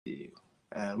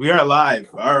We are live.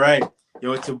 All right.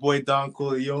 Yo, it's your boy Don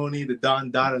Colioni. The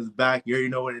Don Dot is back. You already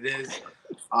know what it is.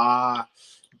 Uh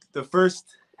the first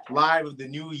live of the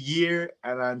new year,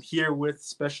 and I'm here with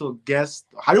special guest.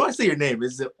 How do I say your name?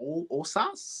 Is it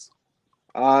Osas?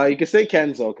 You can say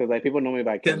Kenzo because like people know me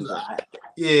by Kenzo. Kenzo.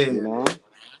 Yeah. You know.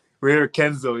 Rare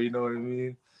Kenzo, you know what I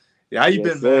mean? Yeah, how you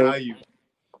Yes, been, man? How sir. you?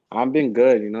 I've been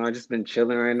good. I just been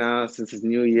chilling right now since it's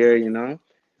New Year.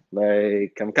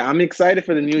 Like I'm excited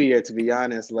for the New Year to be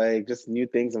honest. Like just new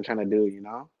things I'm trying to do.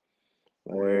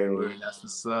 Where Like, that's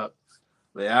what's up.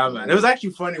 But yeah, man. It like was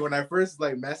actually funny when I first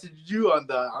like messaged you on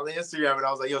the Instagram, and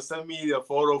I was like, "Yo, send me a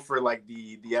photo for like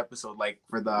the episode, like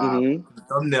for hmm the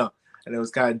thumbnail." And it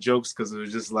was kind of jokes because it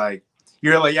was just like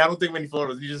you're like, "Yeah, I don't take many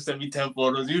photos. You just send me 10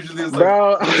 photos." Usually it's like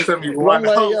bro. you just send me And one.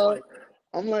 I was like,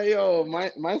 I'm like yo,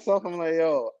 myself. I'm like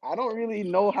yo, I don't really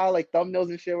know how like thumbnails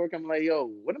and shit work. I'm like yo,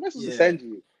 what am I supposed to "Yeah, send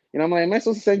you? I'm like, am I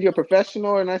supposed to send you a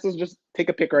professional or am I supposed to just take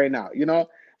a pic right now? So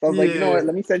I was like, you know yeah." what?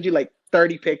 Let me send you like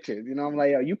 30 pictures. I'm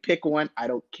like yo, you pick one. I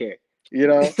don't care. You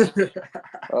know.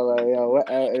 I was like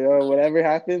yo, whatever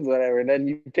happens, whatever. And then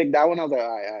you pick that one. I was like, all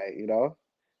right.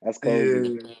 That's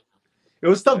cozy. Yeah. It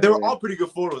was tough. They were Yeah. all pretty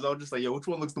good photos. I was just like, "Yo, which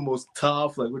one looks the most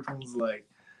tough? Like, which one's like?"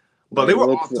 But they Like were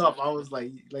all looks. tough. I was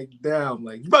like, damn,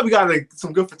 like you probably got like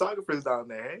some good photographers down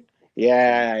there,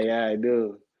 Yeah, I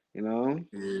do. You know,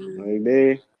 hey?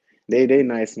 like they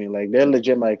nice me. Like they're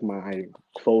legit like my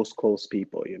close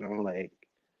people.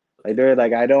 Like they're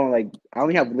like I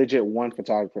only have legit one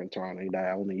photographer in Toronto that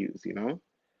I only use.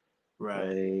 Right.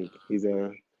 Like he's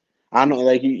a I don't know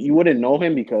like you wouldn't know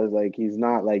him because like he's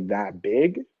not like that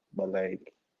big, but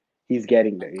like he's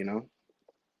getting there.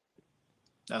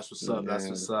 That's what's up. That's Yeah.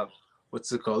 what's up.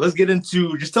 What's it called? Let's get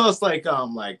into just tell us like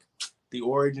the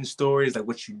origin stories, like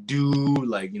what you do,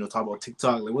 like talk about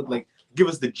TikTok, like what like give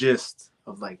us the gist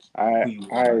of like who you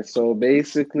All are. right. So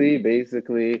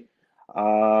basically,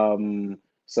 um,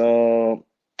 so.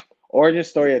 Origin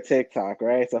story of TikTok,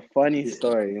 right? It's a funny Yeah.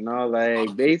 story,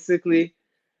 like basically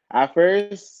at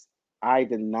first I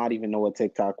did not even know what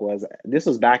TikTok was. This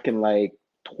was back in like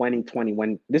 2020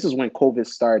 when this is when COVID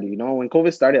started, When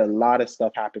COVID started, a lot of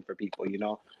stuff happened for people,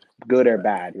 good or Right.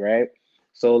 bad, right?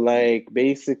 So like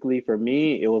basically for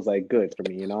me, it was like good for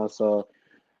me. So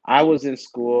I was in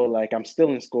school, like I'm still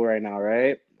in school right now,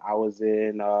 right? I was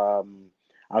in I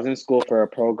was in school for a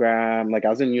program, like I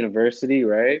was in university,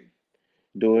 right?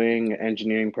 Doing an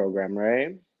engineering program,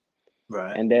 right?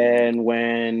 Right. And then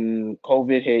when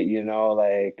COVID hit,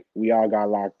 like we all got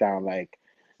locked down. Like,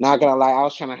 not gonna lie, I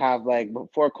was trying to have like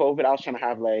before COVID, I was trying to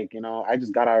have like, I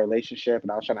just got our relationship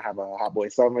and I was trying to have a hot boy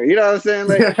summer. You know what I'm saying?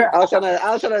 Like I was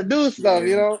trying to do stuff.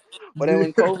 But then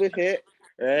when COVID hit,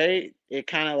 right, it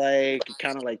kind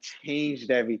of like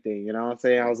changed everything. You know what I'm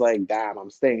saying? I was like, damn, I'm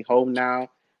staying home now.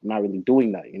 I'm not really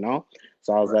doing that.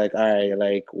 So I was Right. like, all right,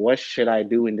 like what should I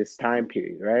do in this time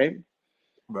period, right?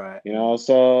 Right.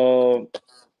 So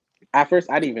at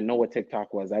first I didn't even know what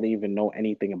TikTok was. I didn't even know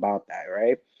anything about that,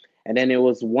 right? And then it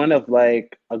was one of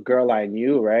like a girl I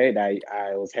knew, right?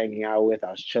 I was hanging out with,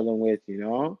 I was chilling with.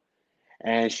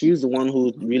 And she's the one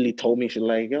who really told me, she's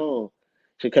like, yo,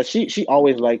 because she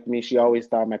always liked me. She always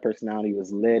thought my personality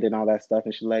was lit and all that stuff.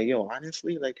 And she's like, yo,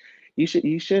 honestly, like you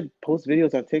should post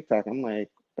videos on TikTok. I'm like,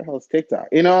 what the hell is TikTok?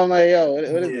 I'm like, yo, what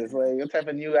is Yeah. this? Like, what type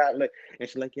of new app? Like, and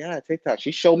she's like, yeah, TikTok.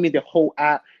 She showed me the whole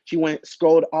app. She went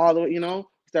scrolled all the way.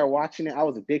 Started watching it. I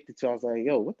was addicted to it. I was like,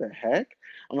 yo, what the heck?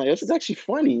 I'm like, this is actually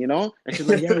funny. And she's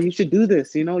like, yeah, you should do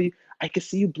this. I can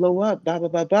see you blow up, blah, blah,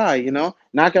 blah, blah.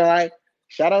 Not gonna lie,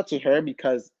 shout out to her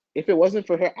because if it wasn't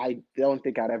for her, I don't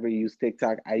think I'd ever use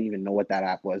TikTok. I didn't even know what that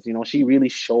app was. She really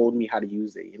showed me how to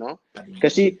use it. I didn't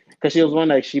Because use she, it. because she was one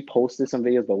like she posted some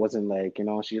videos, but wasn't like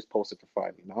she just posted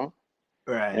for fun.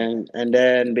 Right. And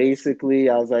then basically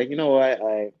I was like, you know what,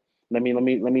 like let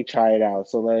me try it out.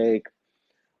 So like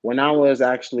when I was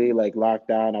actually like locked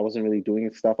down, I wasn't really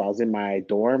doing stuff. I was in my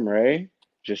dorm, right,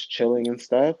 just chilling and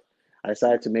stuff. I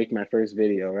decided to make my first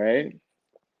video, right. I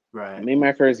Right. made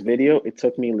my first video. It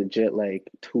took me legit like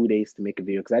 2 days to make a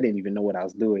video because I didn't even know what I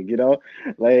was doing.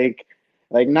 Like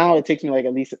like now it takes me like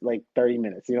at least like 30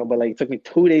 minutes, but like it took me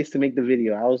 2 days to make the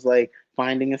video. I was like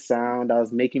finding a sound, I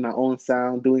was making my own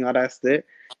sound, doing all that stuff. It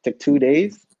took 2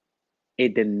 days.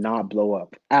 It did not blow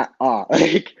up at all.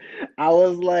 Like I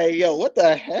was like, yo, what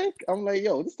the heck? I'm like,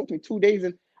 yo, this took me 2 days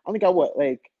and I only got what,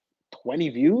 like 20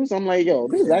 views? I'm like, yo,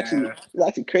 Yeah. this is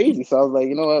actually crazy. So I was like,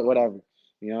 you know what, whatever.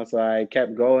 So I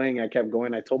kept going, I kept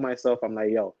going. I told myself, I'm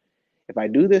like, yo, if I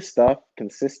do this stuff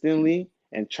consistently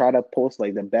and try to post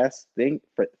like the best thing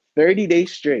for 30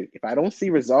 days straight, if I don't see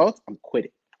results, I'm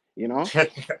quitting, you know?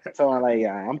 So I'm like,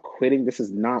 yeah, I'm quitting. This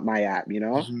is not my app.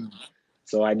 Mhm.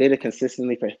 So I did it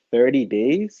consistently for 30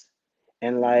 days.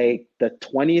 And like the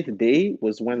 20th day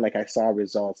was when like I saw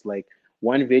results. Like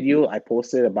one video I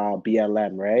posted about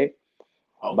BLM, right?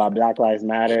 About Okay. Black Lives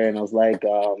Matter, and it was like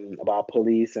about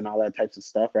police and all that types of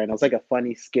stuff, right? And it was like a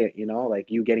funny skit, you know,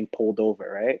 like you getting pulled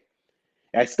over, right?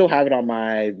 I still have it on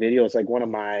my video. It's like one of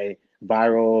my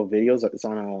viral videos. It's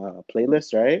on a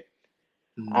playlist, right?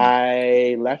 Mhm.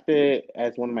 I left it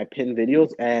as one of my pinned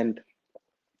videos, and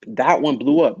that one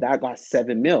blew up. That got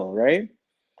 7 mil, right?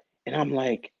 And I'm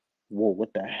like, whoa,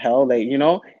 what the hell? Like, you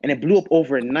know, and it blew up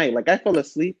overnight. Like I fell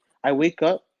asleep, I wake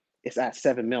up, it's at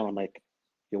 7 mil. I'm like,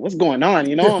 yo, what's going on?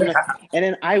 You know, I'm like, and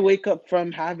then I wake up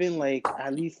from having like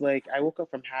at least like I woke up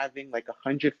from having like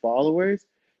 100 followers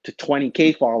to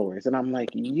 20K followers. And I'm like,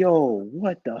 yo,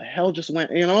 what the hell just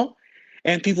went, you know?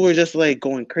 And people were just like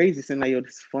going crazy, saying like, yo,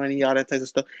 this is funny, all that type of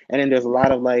stuff. And then there's a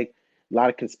lot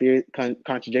of conspiracy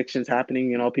contradictions happening.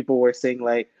 You know, people were saying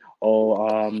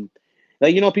oh,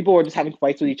 like, you know, people were just having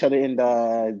fights with each other in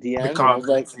the The DMs, and it was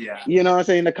like, comments, yeah. you know what I'm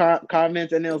saying, the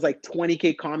comments, and it was like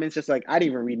 20K comments, just like, I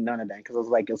didn't even read none of that because it was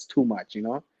like, it was too much, you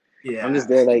know? I'm just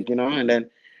Yeah. there, like, you know, and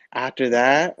then after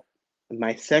that,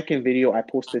 my second video I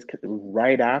posted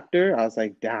right after, I was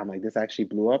like, damn, like, this actually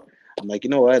blew up. I'm like, you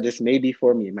know what, this may be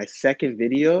for me. My second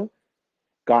video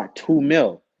got 2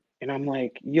 mil. And I'm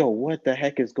like, yo, what the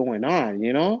heck is going on,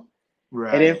 you know?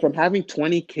 And then Right. from having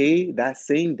 20K that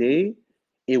same day,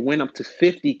 it went up to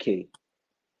 50K.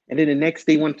 And then the next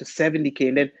day went up to 70K.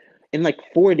 And then in like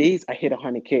 4 days, I hit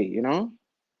 100K, you know?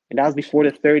 And that was before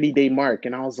the 30-day mark.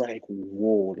 And I was like,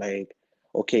 whoa, like,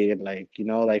 okay. And like, you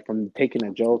know, like from taking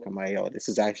a joke, I'm like, oh, this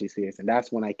is actually serious. And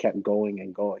that's when I kept going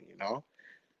and going, you know?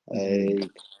 Mhm.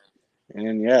 Like,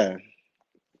 and yeah,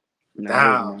 and that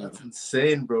was Damn, my, that's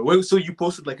insane, bro. Wait, so you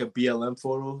posted like a BLM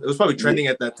photo? It was probably yeah, trending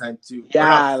at that time too, or not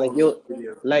yeah, like photo, you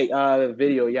video. like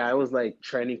video, yeah, it was like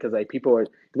trending because like people were,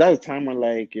 because that was a time when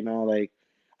like, you know, like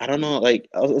I don't know, like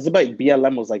it was about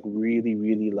BLM was like really,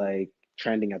 really like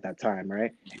trending at that time,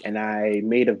 right? And I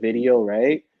made a video,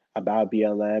 right, about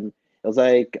BLM. It was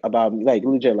like about like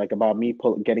legit, like about me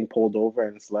getting pulled over,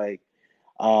 and it's like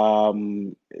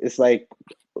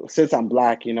since I'm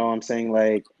black, you know what I'm saying?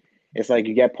 Like it's like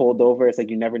you get pulled over, it's like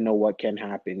you never know what can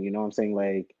happen, you know what I'm saying?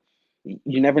 Like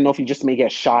you never know if you just may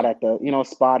get shot at the, you know,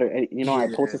 spot, or you know, I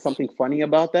Yeah. posted something funny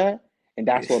about that, and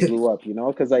that's what blew up, you know,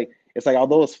 because like it's like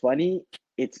although it's funny,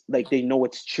 it's like they know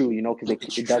it's true, you know, because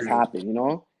It's it does true. happen, you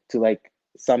know, to like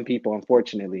some people,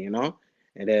 unfortunately, you know,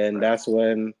 and then Right. that's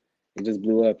when it just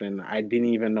blew up, and I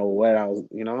didn't even know what I was,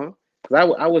 you know,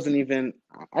 because I wasn't even,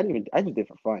 I didn't even, I just did it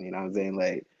for fun, you know what I'm saying,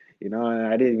 like, you know, and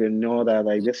I didn't even know that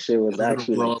like this shit It was was gonna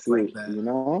actually blow like up like serious, that. you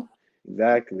know,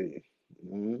 exactly.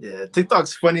 Mhm. Yeah,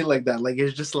 TikTok's funny like that. Like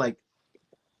it's just like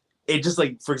it just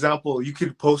like for example, you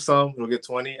could post some, it'll get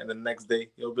 20, and the next day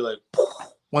it'll be like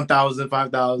 1,000,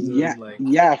 5,000. Yeah, Like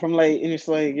yeah, from like, and it's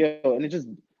like, yo, and it just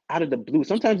out of the blue.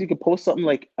 Sometimes you could post something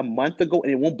like a month ago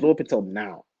and it won't blow up until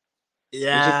now.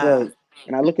 It's just yeah. like,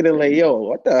 and I look at it like, yo,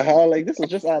 what the hell? Like, this was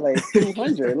just at like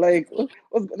 200. Like,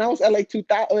 now it's at like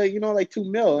 2,000, like, you know, like 2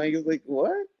 mil. Like, it's like,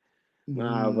 what?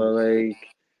 Nah, Mhm. but like,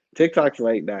 TikTok's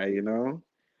like that, you know?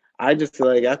 I just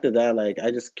like, after that, like,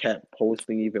 I just kept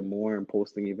posting even more and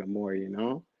posting even more, you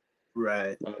know?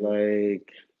 Right. But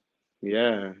like,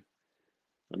 yeah,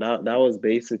 that was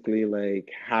basically like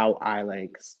how I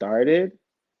like started.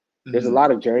 There's a Mhm.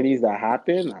 lot of journeys that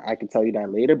happen. I can tell you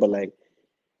that later, but like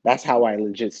that's how I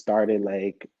legit started.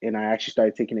 Like, and I actually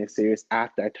started taking it serious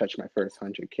after I touched my first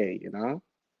 100K. You know,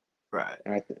 Right.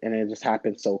 and it just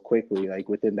happened so quickly, like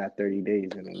within that 30 days,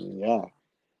 and then yeah,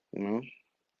 you know,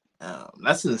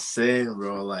 That's insane,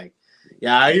 bro. Like,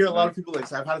 yeah, I hear a lot exactly. of people. Like,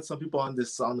 so I've had some people on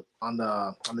this on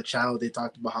the channel. They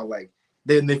talked about how like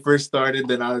then they first started,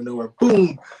 then out of nowhere,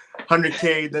 boom,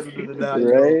 100K. Da, da, da, da, da, you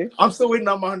know, Right I'm still waiting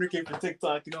on my 100K for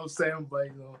TikTok. You know what I'm saying? But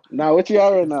you know, now, what you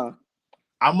are right now?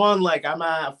 I'm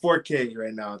at 4K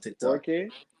right now on TikTok.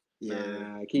 4K? Yeah.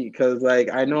 Nah, because like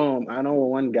I know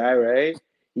one guy, right?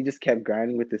 He just kept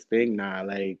grinding with this thing. Nah,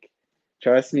 like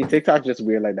trust me, TikTok's just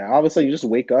weird like that. All of a sudden, you just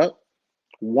wake up.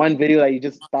 One video that you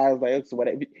just thought was like, it's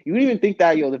whatever. You wouldn't even think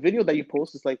that, yo, the video that you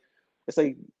post is like,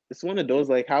 it's one of those,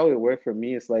 like, how it worked for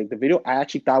me. It's like the video I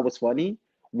actually thought was funny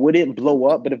wouldn't blow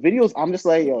up, but the videos, I'm just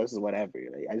like, yo, this is whatever.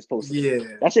 Like, I just post it.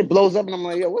 Yeah. That shit blows up, and I'm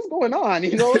like, yo, what's going on?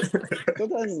 You know?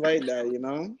 Sometimes it's like that, you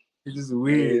know? It's just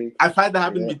weird. Like, I've had that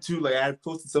happen to yeah. me too. Like I had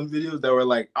posted some videos that were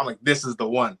like, I'm like, this is the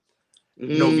one.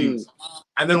 No Mm. views.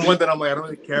 And then one that I'm like, I don't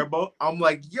really care about. I'm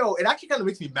like, yo, it actually kind of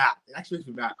makes me mad. It actually makes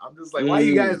me mad. I'm just like, Mm. why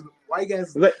you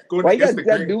guys Like, going why you against guys the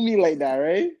gotta grain? do me like that,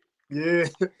 right? Yeah.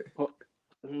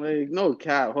 I'm like, no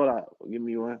cap. Hold on. Give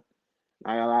me one.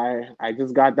 I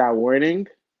just got that warning.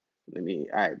 Let me.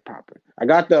 All right, proper. I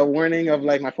got the warning of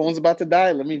like my phone's about to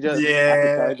die. Let me just off the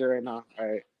Yeah, charger right now. All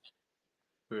right.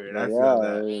 weird. But I yeah, feel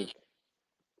that. like,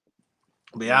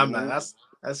 But you yeah, man, know.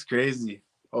 that's crazy.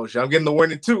 Oh shit, I'm getting the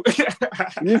warning too.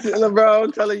 You see, bro,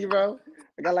 I'm telling you, bro.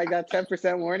 I got like that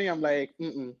 10% warning. I'm like,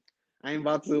 I ain't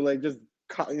about to like just,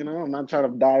 I'm not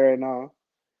trying to die right now.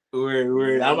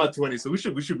 Weird. I'm You at 20, so we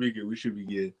should be good. We should be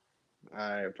good. All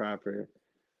right, proper,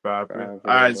 Proper. All proper,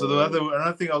 right. So boy.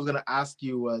 another thing I was gonna ask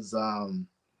you was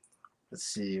let's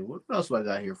see, what else do I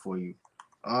got here for you?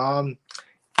 Um,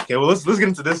 okay, well let's get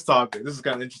into this topic. This is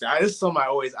kind of interesting. This is something I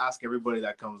always ask everybody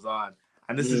that comes on,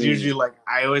 and this is Mm. usually like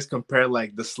I always compare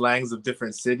like the slangs of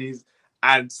different cities.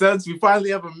 And since we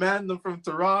finally have a man from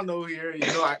Toronto here,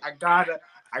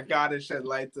 I gotta shed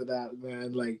light to that,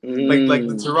 man. Like the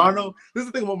Mm. Toronto. This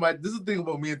is the thing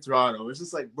about me in Toronto. It's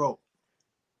just like, bro,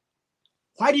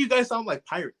 why do you guys sound like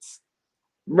pirates?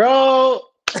 Bro,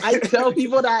 I tell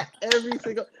people that every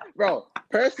single, bro,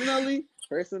 personally,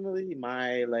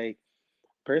 my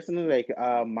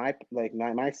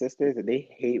sisters, they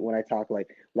hate when I talk like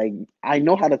I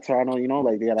know how to Toronto,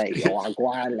 like they're like, yo, I go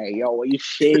on, like, yo, what you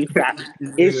shade fat.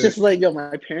 It's Yeah. just like, yo,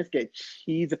 my parents get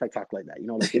cheese if I talk like that,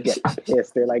 like they get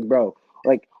pissed. They're like, bro,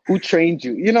 like who trained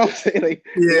you? You know what I'm saying? Like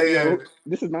they're Yeah, like, yeah, yo,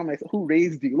 this is not my, who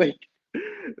raised you? Like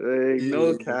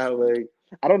no yeah. cow, like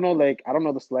I don't know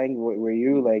the slang where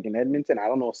you like in Edmonton. I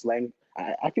don't know slang.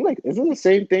 I feel like is it the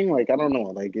same thing? Like I don't know,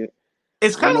 like it.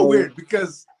 It's I don't kind of know. weird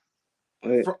because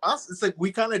Like, for us, it's like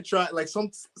we kind of try, like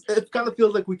it kind of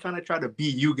feels like we kind of try to be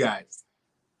you guys.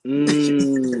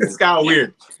 It's mm, kind of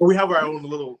weird. But we have our own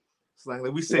little slang.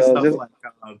 Like we say stuff just like,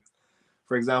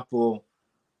 for example,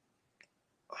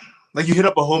 like you hit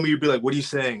up a homie, you'd be like, "What are you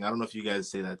saying?" I don't know if you guys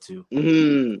say that too.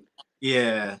 mm,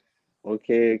 Yeah,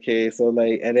 okay. So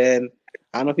like, and then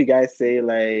I don't know if you guys say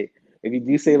like if you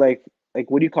do say like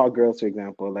what do you call girls for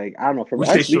example? Like I don't know. For we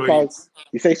say us, we call shorties.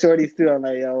 you say shorties too. I'm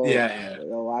like Yeah, yeah,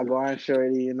 yo, I go on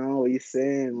shorty. What you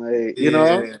saying? Like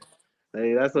yeah.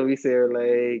 like that's what we say. Or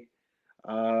like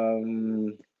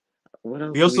um, what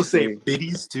else We do we also say say?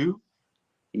 biddies too.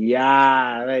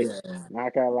 Yeah, like Yeah,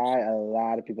 not gonna lie, a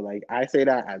lot of people like I say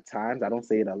that at times. I don't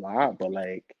say it a lot, but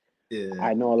like yeah.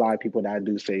 I know a lot of people that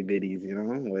do say biddies.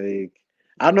 Like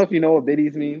I don't know if you know what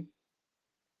biddies mean.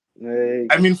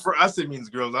 Like I mean, for us, it means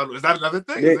girls. Is that another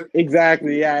thing? Is it?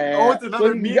 exactly, Oh, yeah. it's So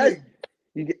another you guys, meaning.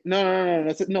 you get no.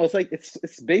 It's like it's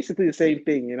basically the same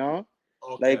thing. Okay,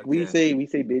 Like okay. we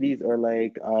say biddies or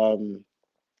like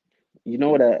you know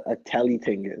what a telly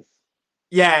ting is?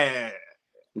 Yeah, yeah, yeah.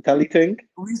 A telly ting?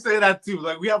 We say that too.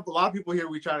 Like we have a lot of people here.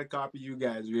 We try to copy you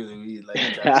guys. Really, we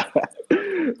try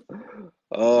to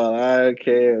Oh,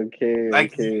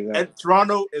 like okay.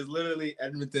 Toronto is literally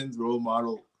Edmonton's role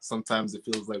model. Sometimes it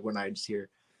feels like when I just hear.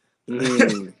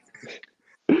 Mm.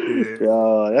 Yeah.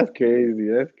 Yo, that's crazy.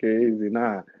 That's crazy.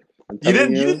 Nah, I'm You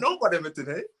telling didn't you, know about Edmonton,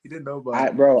 hey? You didn't know about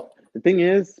it. bro. The thing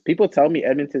is, people tell me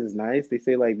Edmonton is nice. They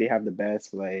say like they have the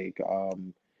best, like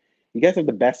you guys have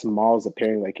the best malls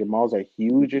apparently. Like your malls are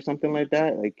huge or something like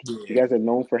that. Like you Yeah. guys are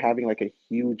known for having like a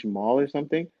huge mall or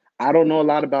something. I don't know a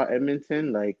lot about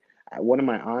Edmonton. Like one of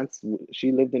my aunts,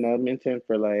 she lived in Edmonton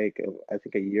for like I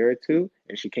think a year or two,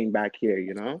 and she came back here.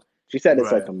 She said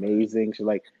it's like Right. amazing. She's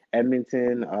like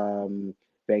Edmonton,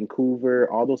 Vancouver,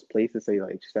 all those places. They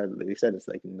said it's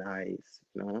like nice.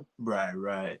 Right.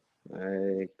 Right.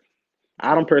 Like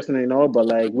I don't personally know, but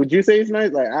like, would you say it's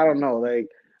nice? Like I don't know. Like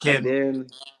I've Can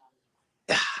been.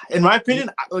 in my opinion,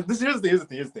 like this here's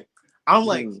the thing. I'm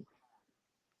like, Mm,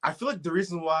 I feel like the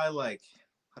reason why, like,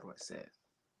 how do I say it?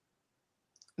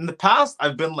 In the past,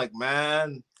 I've been like,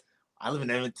 man, I live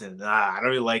in Edmonton. I don't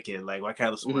really like it. Like, why can't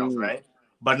I live somewhere else, mm, right?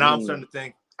 But now I'm mm. starting to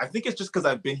think. I think it's just because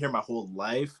I've been here my whole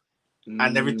life,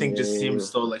 and everything just seems Yeah.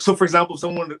 so like. So, for example, if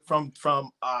someone from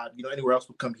anywhere else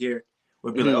would come here,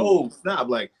 would be like, Mm. oh snap,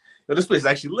 like, yo, this place is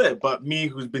actually lit. But me,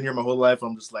 who's been here my whole life,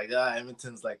 I'm just like,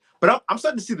 Edmonton's like. But I'm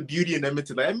starting to see the beauty in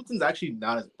Edmonton. Like, Edmonton's actually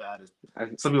not as bad as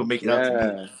some people make it out to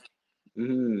be.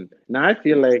 Yeah. Now I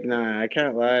feel like I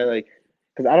can't lie, like,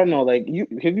 because I don't know, like,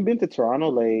 have you been to Toronto?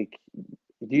 Like,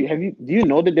 do you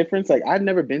know the difference? Like, I've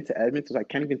never been to Edmonton, so I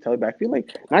can't even tell you. But I feel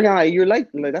like not gonna lie, you're like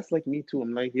that's like me too.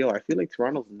 I'm like, yo, I feel like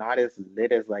Toronto's not as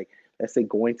lit as like let's say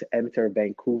going to Edmonton or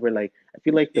Vancouver. Like, I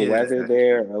feel like the weather Yeah,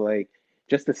 there or like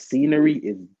just the scenery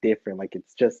is different. Like,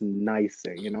 it's just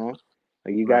nicer.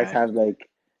 Like you guys right. have like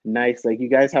nice, like you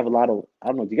guys have a lot of I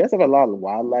don't know. Do you guys have a lot of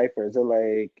wildlife or is it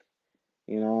like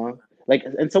like,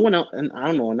 and someone else, and I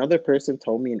don't know, another person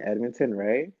told me in Edmonton,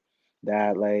 right,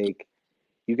 that like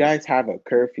you guys have a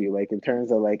curfew, like in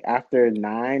terms of like after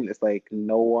 9, it's like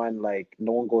no one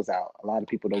goes out. A lot of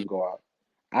people don't go out.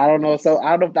 I don't know. So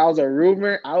I don't know if that was a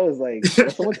rumor. I was like,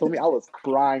 when someone told me, I was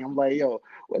crying. I'm like, yo,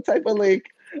 what type of like,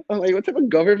 I'm like, what type of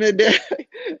government there?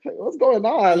 Like, what's going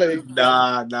on? Like,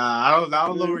 Nah. I don't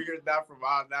know where you're getting that from.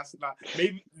 That's not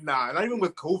maybe. Nah, not even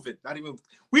with COVID. Not even.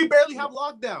 We barely have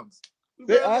lockdowns. We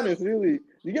say barely have. honest, really.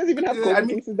 You guys even have I COVID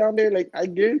mean, cases down there? Like, I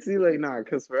guarantee, like, nah,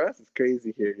 because for us, it's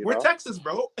crazy here, you we're know? Texas,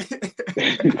 bro.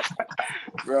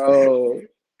 Bro,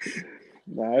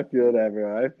 nah, I feel that,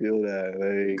 bro. I feel that.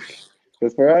 Like,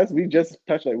 because for us, we just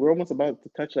touched, like, we're almost about to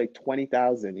touch, like,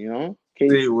 20,000, you know, Say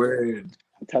cases. word.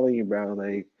 I'm telling you, bro.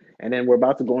 Like, and then we're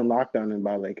about to go in lockdown in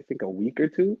about, like, I think a week or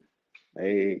two.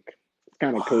 Like, it's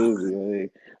kind of crazy.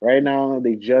 Like, right now,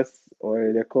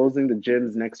 or they're closing the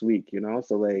gyms next week, you know?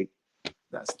 So, like,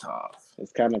 That's tough.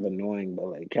 it's kind of annoying, but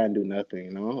like can't do nothing,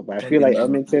 you know. But I Can't feel do like nothing.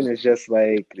 Edmonton is just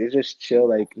like they just chill.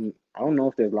 Like I don't know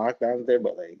if there's lockdowns there,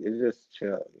 but like it's just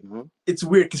chill, you know. It's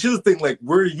weird because here's the thing: like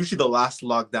we're usually the last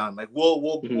lockdown. Like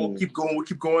we'll Hmm. keep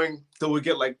going till we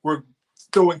get like we're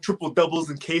throwing triple doubles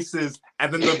in cases,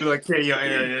 and then they'll be like, "Hey,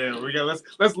 yeah, we got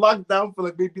let's lock down for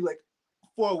like maybe like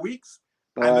 4 weeks,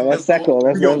 and then Let's let's go settle.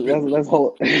 reopen." Let's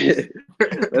hold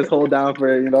let's hold down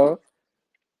for it, you know.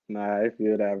 Nah, I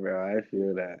feel that, bro. I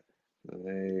feel that.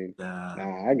 Like, Nah,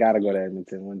 nah, I gotta go to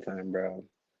Edmonton one time, bro.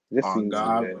 It just oh seems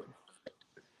God,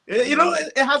 lit. you know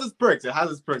Like, it has its perks. It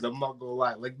has its perks. I'm not gonna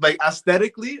lie. Like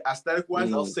aesthetic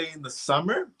wise, I'll mm, say in the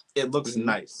summer it looks mm,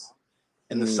 nice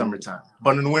in the mm. summertime,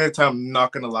 but in the wintertime, I'm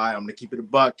not gonna lie. I'm gonna keep it a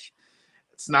buck.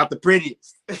 It's not the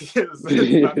prettiest. It's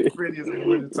not the prettiest in the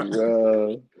wintertime.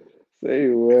 Bro. Say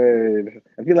word.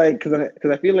 I feel like because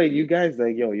I feel like you guys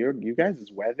like yo you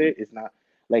guys' weather is not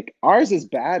like ours is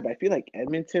bad, but I feel like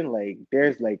Edmonton like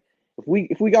there's like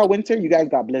if we got winter, you guys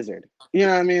got blizzard. You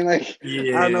know what I mean? Like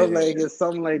I don't know if like Yeah. it's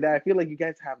something like that. I feel like you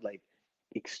guys have like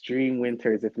extreme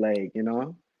winters if like you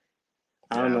know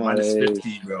I don't Yeah, know minus like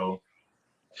 50, bro.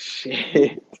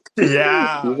 shit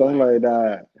Yeah, something like like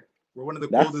that. we're one of the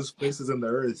That's coldest places on the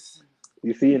earth.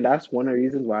 you see, and that's one of the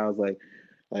reasons why I was like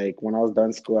when I was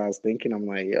done school, I was thinking, I'm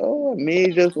like, yo,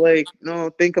 me just like,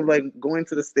 think of like going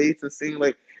to the States and seeing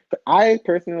like, I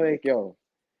personally like, yo,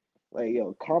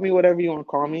 call me whatever you want to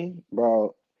call me,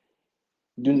 bro.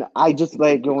 Do not, I just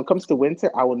like when it comes to winter,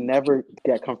 I will never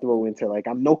get comfortable with winter. Like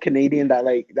I'm no Canadian that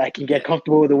can get Yeah.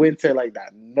 comfortable with the winter like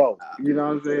that. No, you know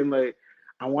what I'm saying? Like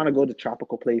I want to go to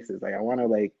tropical places. Like I want to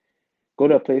like go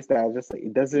to a place that I just like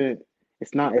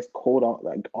it's not as cold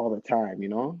all the time. You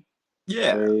know,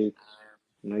 Yeah. like.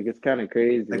 Like it's kind of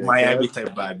crazy. Like Like for Miami us, type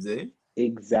vibes, eh?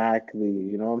 exactly.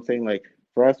 You know what I'm saying? Like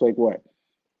for us, like what?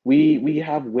 We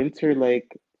have winter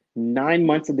like 9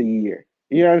 months of the year.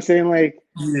 You know what I'm saying? Like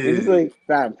it's just Yeah. like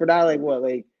fam, for that like what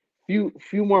like few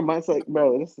more months like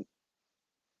bro,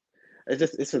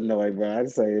 it's annoying, bro. I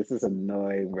just say it's just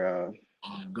annoying, bro.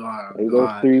 Oh God, oh Like those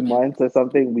God. 3 months or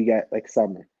something, we get like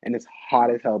summer and it's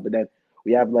hot as hell, but then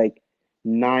we have like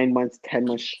 9 months, 10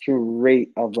 months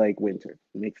straight of like winter.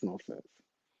 Makes no sense.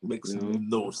 Makes You know?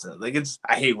 no sense. Like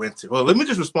I hate winter. Well, let me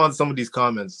just respond to some of these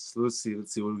comments. Let's see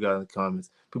what we got in the comments.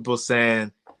 People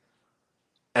saying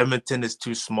Edmonton is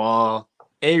too small.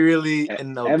 Ain't really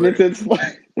in Alberta. Edmonton's fun.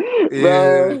 Yeah.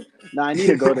 Bro. No, I need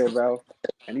to go there, bro.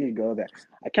 I need to go there.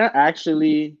 I can't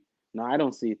actually. No, I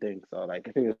don't see things. So, like,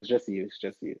 I think it's just you. It's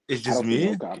just you. It's I just don't see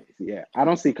no me. comments. Yeah, I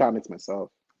don't see comments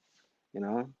myself. You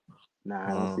know? Nah, I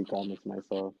don't Uh, see comments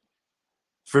myself.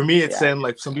 for me, it's Yeah, saying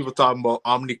like some people talking about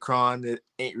Omicron. It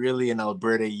ain't really in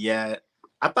Alberta yet.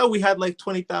 I thought we had like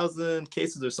 20,000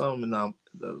 cases or something. In, I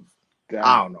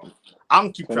damn. don't know. I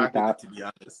don't keep track of 20,000. it to be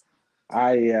honest.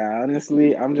 Yeah,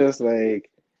 honestly, I'm just like,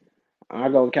 I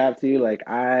go cap to you. Like,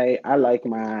 I like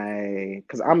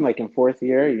because I'm like in fourth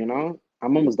year, you know?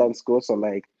 I'm almost done school. So,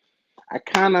 like, I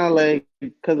kind of like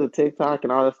because of TikTok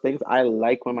and all those things. I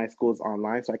like when my school's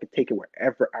online, so I can take it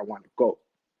wherever I want to go.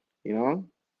 You know,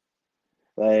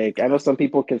 like I know some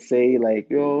people can say like,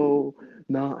 "Yo,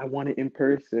 no, I want it in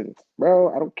person,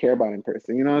 bro. I don't care about in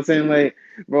person." You know what I'm saying? Like,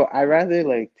 bro, I rather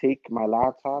like take my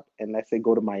laptop and let's say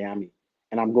go to Miami,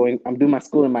 and I'm doing my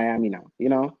school in Miami now. You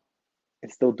know,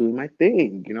 and still doing my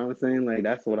thing. You know what I'm saying? Like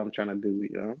that's what I'm trying to do. You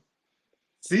know,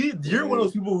 See, you're one of like.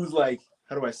 those people who's like,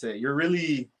 how do I say?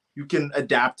 You can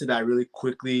adapt to that really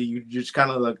quickly. You just kind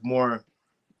of like more.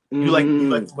 You like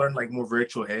Mm-hmm. to learn like more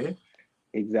virtual. Hey.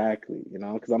 Exactly, you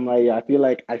know, because I'm like, I feel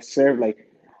like I serve like,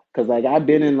 because like I've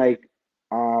been in like,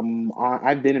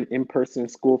 I've been in in-person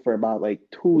school for about like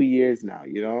 2 years now,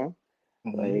 you know,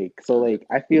 Mm-hmm. like so like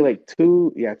I feel like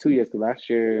 2 years. Because last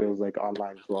year it was like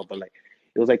online as well, but like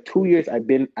it was like 2 years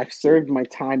I've served my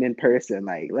time in person.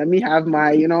 Like let me have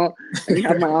my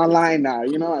online now.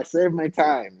 You know, I served my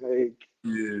time. Like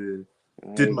Yeah.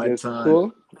 Did my just time.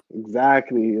 cool.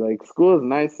 exactly. Like school is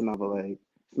nice enough, but like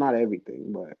it's not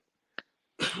everything. But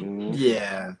you know,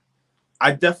 Yeah.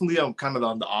 I definitely am kind of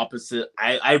on the opposite.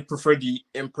 I prefer the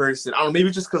in person. I don't know,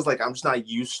 maybe just because like I'm just not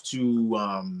used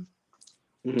to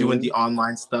doing hmm the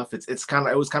online stuff. It's kind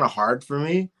of it was kind of hard for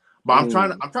me. But mm, I'm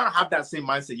trying to have that same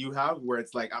mindset you have, where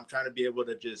it's like I'm trying to be able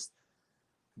to just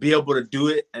be able to do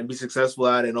it and be successful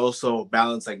at it, and also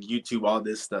balance like YouTube, all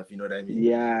this stuff. You know what I mean?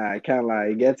 yeah, I can't lie.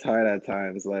 It gets hard at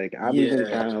times. Like I'm even Yeah.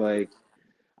 trying to like.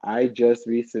 I just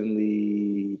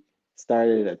recently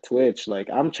started a Twitch. Like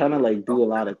I'm trying to like do a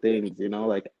lot of things. You know,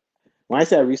 like when I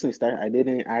say I recently started, I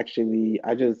didn't actually.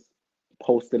 I just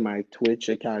posted my Twitch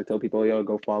account and told people, "Yo,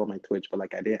 go follow my Twitch." But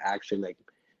like, I didn't actually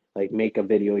like make a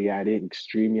video. Yeah, I didn't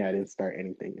stream. Yeah, I didn't start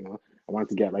anything. You know, I wanted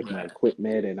to get like my Right.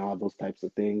 equipment and all those types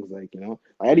of things. Like, you know,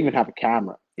 I didn't even have a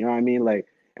camera. You know what I mean? Like,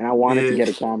 and I wanted to Yeah. get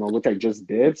a camera, which I just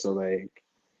did. So like,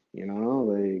 you know,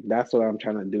 like that's what I'm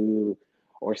trying to do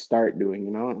or start doing.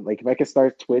 You know, like if I could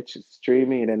start Twitch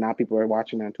streaming and then now people are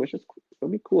watching me on Twitch, it'll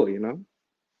be cool. You know.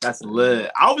 That's Um,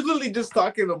 lit. I was literally just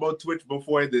talking about Twitch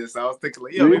before this. I was thinking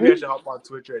like, yo, maybe I really? should hop on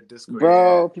Twitch or Discord.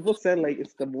 Yeah. Bro, people said like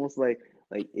it's the most like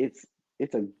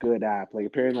it's a good app. Like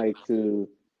apparently like to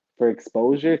for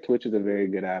exposure, Twitch is a very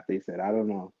good app. They said. I don't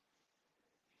know.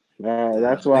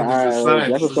 That's why Maybe it's a I like sign.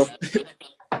 that's what's so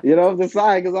you know the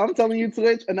sign because I'm telling you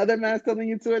Twitch, another man's telling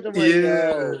you Twitch. I'm like, Yeah.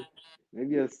 yo,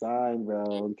 maybe a sign,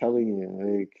 bro. I'm telling you,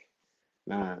 like,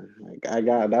 nah, like I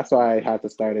got that's why I had to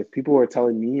start it. People were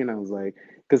telling me, and I was like,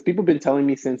 because people been telling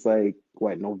me since like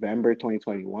what November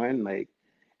 2021, like,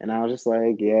 and I was just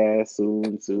like, yeah,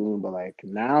 soon, soon. But like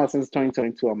now since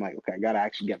 2022, I'm like, okay, I gotta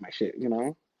actually get my shit, you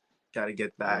know? Gotta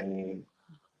get that. Like,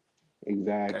 Gotta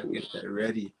exactly. get that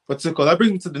ready. What's it called? That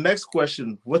brings me to the next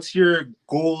question. What's your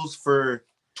goals for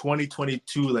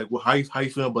 2022? Like, how you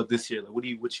feeling about this year? Like, what do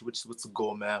you what's the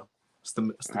goal, man? What's the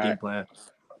All right, game plan?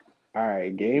 all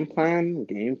right. Game plan,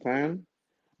 game plan.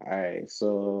 All right,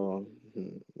 so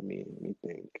let me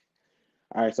think.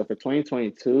 All right, so for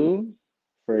 2022,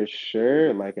 for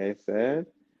sure, like I said,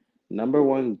 number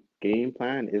one game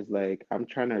plan is like I'm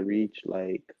trying to reach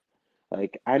like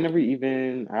I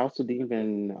also didn't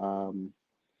even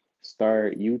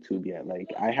start YouTube yet. Like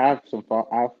I have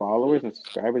followers and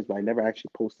subscribers, but I never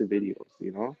actually posted videos,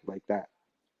 you know, like that.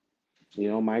 You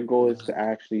know, my goal is to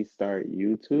actually start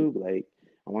YouTube. Like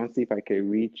I want to see if I could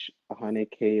reach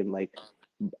 100K in like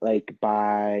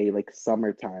by like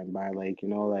summertime, by like, you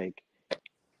know, like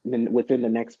then within the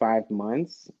next 5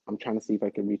 months, I'm trying to see if I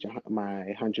can reach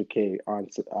my 100K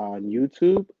on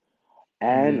YouTube,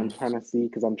 and I'm Mm, trying to see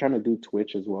because I'm trying to do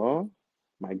Twitch as well.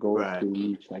 My goal is right. to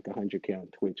reach like 100K on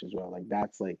Twitch as well. Like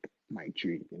that's like my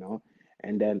dream, you know.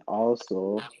 And then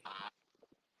also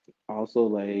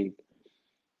like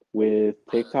with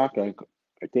TikTok, like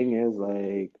the thing is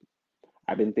like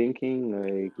I've been thinking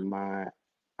like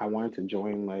I wanted to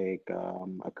join like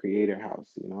a creator house,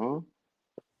 you know.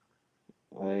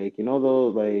 Like, you know,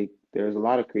 those like there's a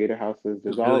lot of creator houses.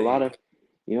 There's all a lot Really? of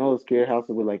you know those creator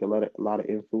houses with like a lot of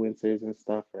influencers and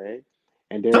stuff, right?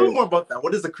 And Tell me there's more about that.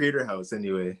 What is the creator house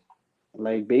anyway?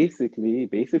 like basically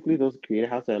those creator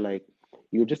houses are like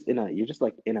you're just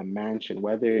like in a mansion,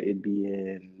 whether it be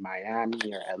in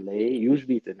Miami or LA.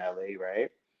 Usually it's in LA, right?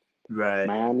 Right.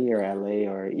 Miami or LA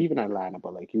or even Atlanta,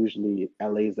 but like usually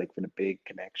LA is like for the big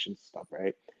connections stuff,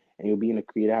 right? And you'll be in a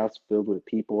creator house filled with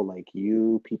people like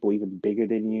you, people even bigger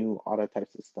than you, all that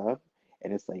types of stuff.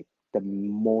 And it's like the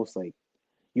most like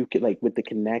you could like with the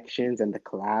connections and the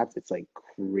collabs, it's like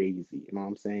crazy. You know what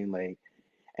I'm saying? Like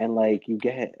and like you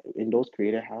get in those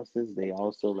creator houses, they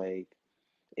also like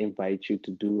invite you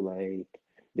to do like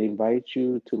they invite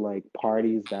you to like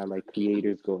parties that like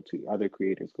creators go to, other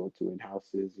creators go to in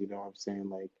houses, you know what I'm saying?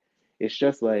 Like it's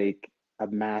just like a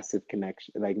massive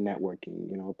connection, like networking,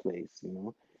 you know, place, you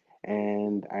know.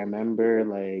 And I remember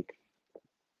like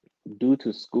due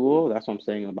to school, that's what I'm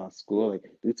saying about school. Like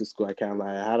due to school, I can't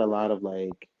lie, I had a lot of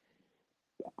like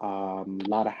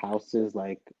lot of houses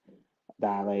like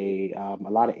that like a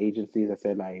lot of agencies that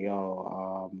said like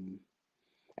yo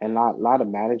and lot of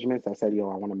managements I said, yo,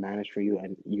 I want to manage for you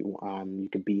and you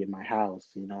could be in my house,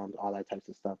 you know, all that types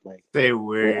of stuff like Say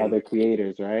with word. other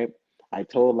creators, right? I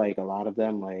told like a lot of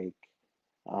them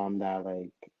that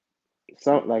like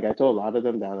I told a lot of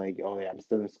them that like, oh yeah, I'm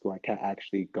still in school. I can't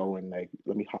actually go and like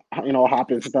let me you know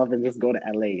hop and stuff and just go to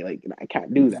LA. Like I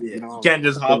can't do that, Yeah. you You know. can't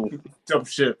just I'm still hop in jump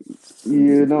ship.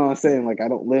 you know what I'm saying? Like I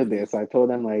don't live there. So I told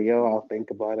them like, yo, I'll think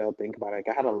about it, I'll think about it. Like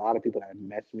I had a lot of people that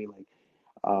messaged me like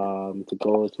to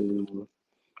go to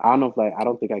I don't know if like I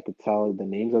don't think I could tell the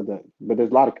names of the but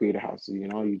there's a lot of creator houses, you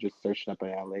know, you just search up in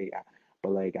LA.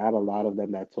 But like I had a lot of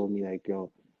them that told me like,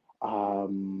 yo, a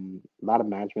lot of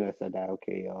management that said that,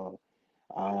 okay,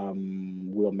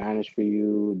 we'll manage for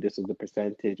you. This is the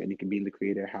percentage, and you can be in the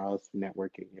creator house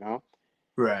networking, you know?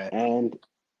 Right. And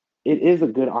it is a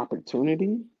good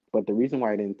opportunity, but the reason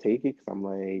why I didn't take it, because I'm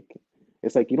like,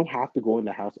 it's like you don't have to go in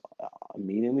the house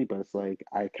immediately, but it's like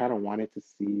I kind of wanted to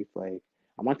see if like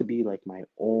I want to be like my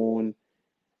own,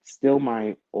 still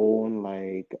my own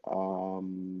like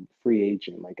free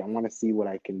agent. Like I want to see what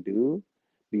I can do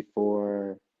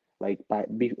before like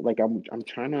I'm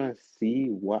trying to see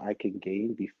what I can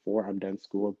gain before I'm done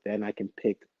school. Then I can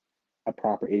pick a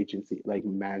proper agency like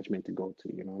management to go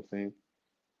to. You know what I'm saying?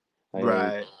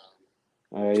 Right.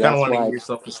 You kind of That's want to get why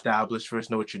yourself established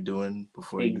first, know what you're doing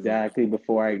before you. exactly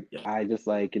before Yeah. I just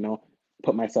like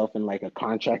put myself in like a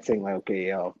contract saying like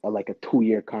okay or like a 2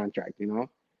 year contract. Like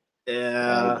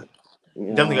Yeah.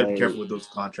 Definitely gotta be like careful with those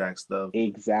contracts stuff.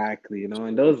 exactly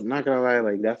and those not gonna lie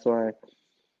like that's why.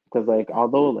 Because like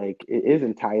although like it is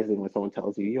enticing when someone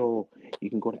tells you, yo, you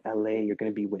can go to LA, you're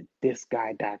gonna be with this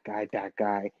guy, that guy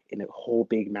in a whole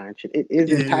big mansion. It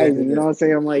is enticing, you know Yeah. what I'm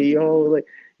saying? I'm like, yo,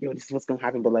 this is what's gonna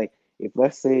happen. But like if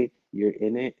let's say you're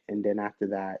in it and then after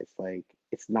that it's like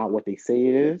it's not what they say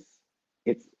it is,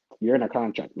 it's you're in a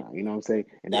contract now, you know what I'm saying?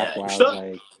 And Yeah. You're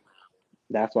stuck.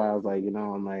 that's why I was like,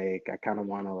 I'm like I kinda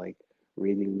wanna like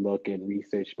really look and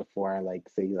research before I like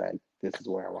say like this is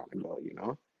where I wanna go.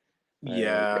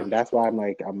 Yeah. And that's why I'm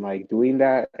like doing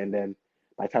that, and then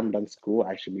by the time I'm done school,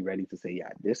 I should be ready to say, yeah,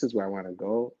 this is where I want to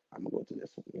go. I'm gonna go to this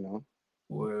one.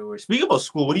 We're speaking about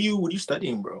school. What are you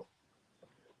studying, bro?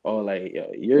 Oh, like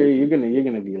yo, you're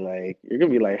gonna be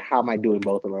like, how am I doing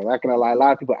both of them? Not gonna lie, a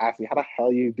lot of people ask me, how the hell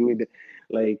are you doing it?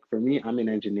 Like for me, I'm in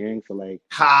engineering, so like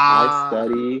I Ha.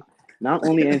 study not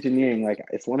only engineering, like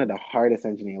it's one of the hardest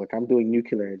engineering. Like I'm doing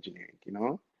nuclear engineering.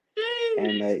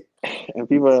 And like, and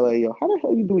people are like, yo, how the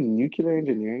hell are you doing nuclear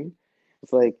engineering?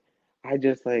 It's like, I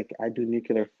do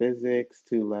nuclear physics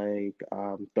to like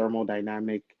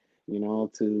thermodynamic,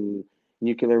 to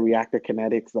nuclear reactor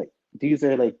kinetics. Like these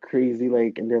are like crazy,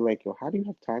 like, and they're like, yo, how do you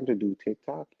have time to do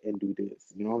TikTok and do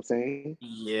this? You know what I'm saying?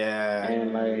 Yeah.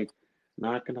 And like,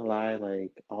 not gonna lie,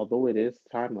 like, although it is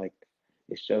time, like,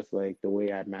 it's just like the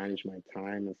way I manage my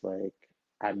time is like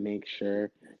I make sure.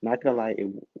 Not gonna lie,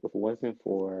 if it wasn't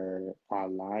for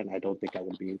online, I don't think I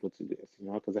would be able to do this.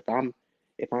 Because if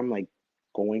I'm like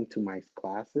going to my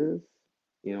classes,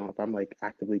 if I'm like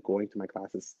actively going to my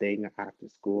classes, staying after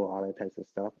school, all that types of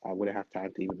stuff, I wouldn't have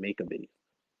time to even make a video.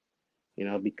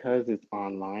 Because it's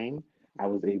online, I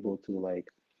was able to like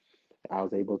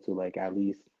at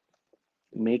least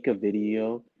make a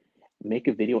video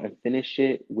and finish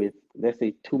it with let's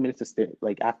say 2 minutes to start.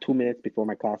 Like I have 2 minutes before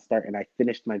my class start, and I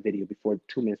finished my video before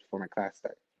 2 minutes before my class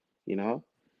start. You know,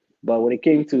 but when it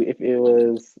came to if it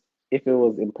was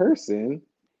in person,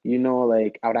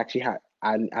 like I would actually have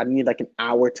I need like an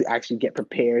hour to actually get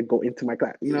prepared, go into my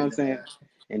class. You know what I'm saying? Yeah.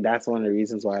 And that's one of the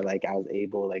reasons why like I was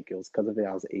able like it was because of it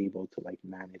I was able to like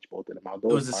manage both of them. It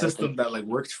Although was it's a hard system that like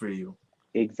works for you.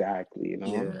 exactly,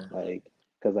 Yeah. like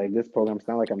because like this program, it's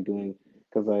not like I'm doing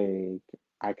because like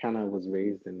I kind of was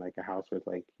raised in like a house where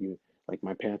like like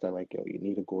my parents are like, yo, you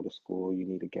need to go to school, you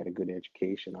need to get a good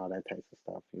education, all that types of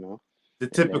stuff. The And then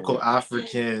typical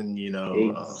African,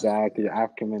 exactly the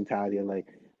African mentality, like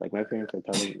my parents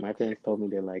told me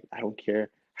they're like, I don't care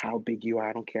how big you are,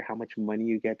 I don't care how much money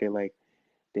you get. They're like,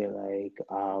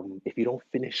 if you don't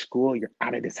finish school, you're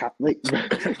out of this house. Like,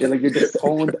 they're like, you're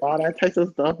disowned, all that types of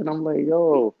stuff. And I'm like,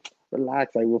 yo,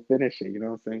 relax, I will finish it. You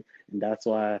know what I'm saying? And that's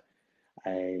why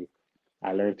I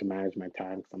I learned to manage my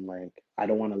time because I'm like, I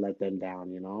don't want to let them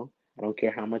down. I don't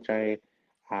care how much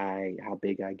how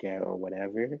big I get or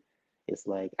whatever. It's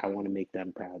like I want to make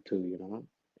them proud too.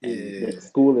 And the yeah.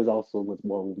 school is also what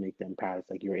will make them proud.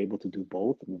 It's like you're able to do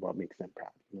both, and what makes them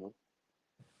proud.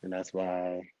 And that's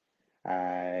why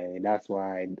I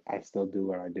still do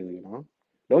what I do.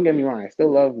 Don't get me wrong, I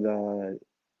still love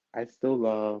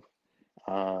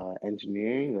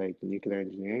engineering, like nuclear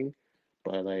engineering,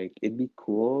 but like it'd be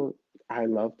cool. I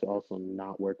love to also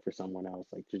not work for someone else,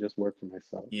 like to just work for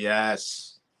myself.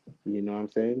 Yes. You know what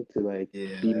I'm saying? To like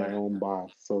be my Yeah. own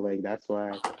boss. So like that's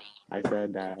why I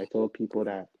said that I told people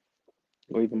that,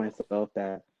 or even myself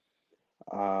that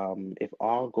if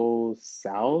all goes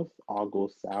sour,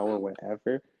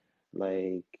 whatever,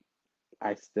 like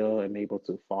I still am able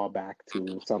to fall back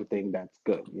to something that's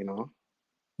good.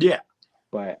 Yeah.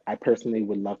 But I personally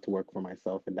would love to work for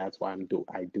myself, and that's why I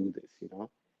do this.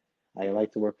 I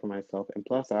like to work for myself, and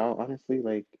plus, I honestly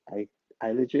like I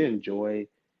legit enjoy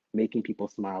making people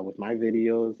smile with my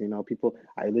videos. People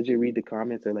I legit read the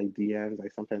comments or like DMs. I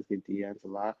sometimes get DMs a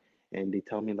lot, and they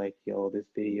tell me like, "Yo, this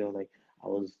video like I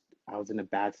was I was in a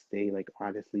bad state. Like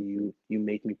honestly, you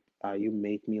make me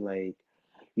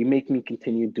you make me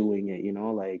continue doing it, you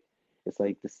know, like it's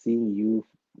like the seeing you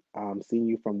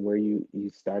from where you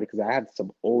started, because I had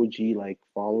some OG like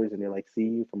followers, and they're like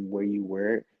seeing you from where you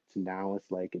were to now.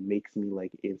 It's like it makes me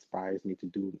like it inspires me to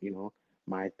do, you know,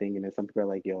 my thing. And then some people are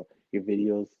like, yo, your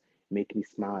videos make me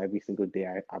smile every single day.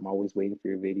 I'm always waiting for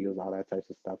your videos, all that types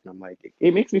of stuff. And I'm like,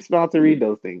 it makes me smile to read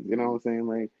those things, you know what I'm saying?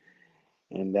 Like,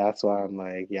 and that's why I'm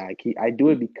like, yeah, I do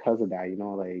it because of that, you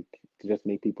know, like to just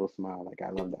make people smile. Like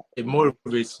I love that, It you know.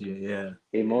 motivates you. Yeah,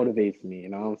 It motivates me, you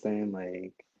know what I'm saying?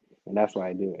 Like, and that's why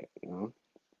I do it, you know.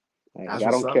 Like that's I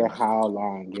what's don't up, care man. how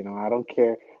long, you know. I don't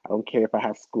care if I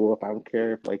have school. If I don't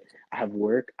care if like I have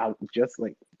work. I'll just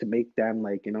like to make them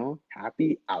like you know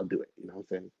happy. I'll do it. You know what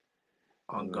I'm saying?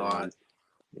 On God, Like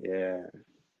yeah,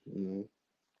 you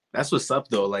that's what's up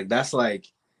though. Like that's like,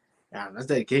 yeah, that's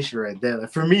dedication right there.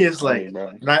 Like for me, it's hey, like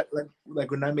bro. not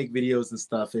like when I make videos and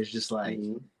stuff. It's just like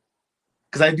Hmm.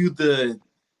 because I do the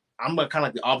I'm kind of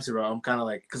like the opposite, bro. I'm kind of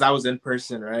like because I was in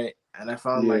person, right? And I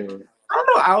found like Yeah. I don't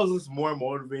know, I was just more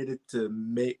motivated to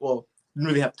make. Well, didn't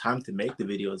really have time to make the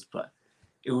videos, but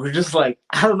it was just like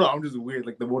I don't know. I'm just weird.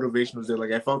 Like the motivation was there.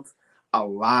 Like I felt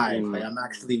alive. Like Mm. I'm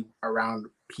actually around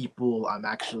people. I'm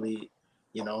actually,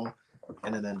 you know,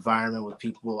 in an environment with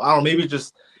people. I don't know.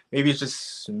 Maybe it's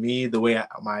just me the way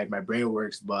my brain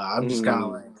works. But I'm just kind of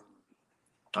Mm. like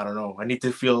I don't know. I need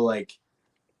to feel like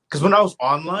because when I was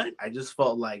online, I just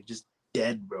felt like just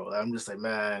dead, bro. I'm just like,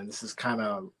 man, this is kind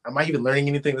of. Am I even learning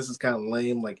anything? This is kind of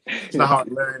lame. Like, it's not how I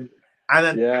learn. And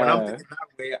then when I'm Yeah. thinking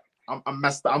that way, I'm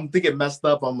messed up. I'm thinking messed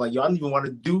up. I'm like, yo, I don't even want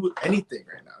to do anything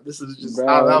right now. This is just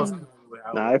that was Bro. kind of the way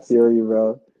I Nah, I was. feel you,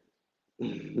 bro.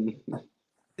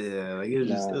 Yeah, like it was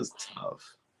just it Nah, was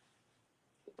tough.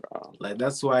 bro. Like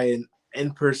that's why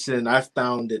in person, I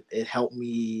found it helped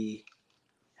me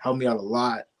out a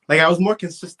lot. Like I was more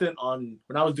consistent on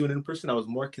when I was doing in person. I was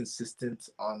more consistent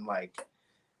on like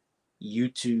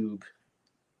YouTube.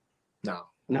 No,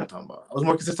 what am I Nah, talking about? I was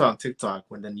more consistent on TikTok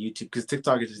when than YouTube because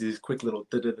TikTok is just these quick little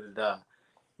da da da da.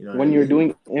 You know what I when you're mean?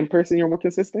 doing in person, you're more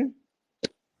consistent.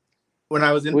 When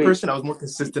I was in Wait. person, I was more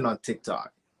consistent on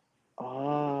TikTok.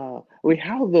 Wait,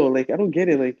 how though? Like, I don't get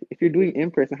it. Like, if you're doing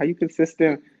in person, how you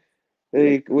consistent?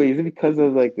 Like, wait, is it because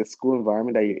of like the school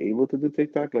environment that you're able to do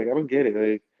TikTok? Like, I don't get it.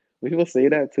 Like, when people say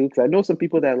that too, because I know some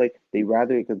people that like they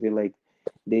rather because they like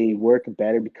they work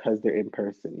better because they're in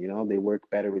person. You know, they work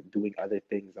better with doing other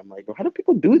things. I'm like, well, how do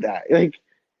people do that? Like,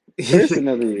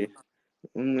 personally,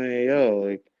 I'm like,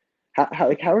 yo,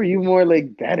 like, how are you more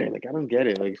like better? Like, I don't get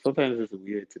it. Like, sometimes it's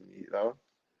weird to me, you know?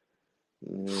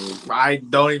 Like, I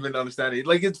don't even understand it.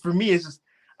 Like it's for me, it's just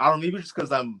I don't know. Maybe just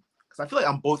because I feel like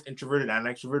I'm both introverted and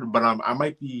extroverted, but I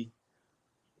might be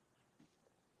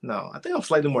no. I think I'm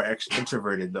slightly more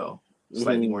introverted though,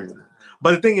 slightly more. mhm,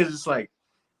 But the thing is, it's like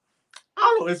I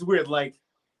don't know. It's weird. Like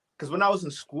because when I was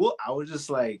in school, I was just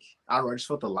like I don't know. I just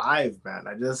felt alive, man.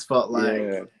 I just felt like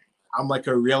yeah. I'm like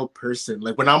a real person.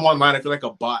 Like when I'm online, I feel like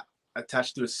a bot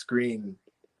attached to a screen,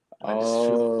 and I just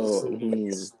feel Oh, so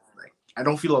mhm, like I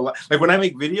don't feel alive. Like when I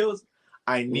make videos,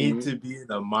 I need mhm, to be in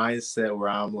a mindset where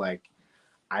I'm like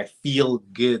I feel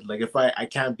good. Like if I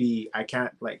can't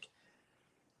like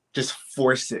just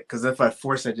force it because if I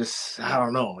force, it, I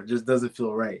don't know, it just doesn't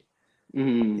feel right.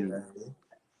 You know mhm. what I mean?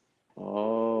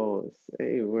 Oh,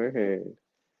 say word.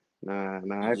 Nah,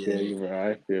 I feel Yeah, you,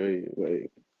 bro. I feel you.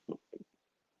 Wait,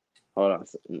 hold on,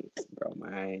 bro.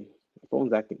 My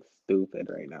phone's acting stupid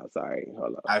right now. Sorry.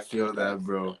 Hold on. I feel Hold that,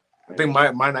 bro. I on. think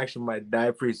mine actually might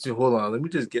die pretty soon. Hold on, let me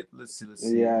just get. Let's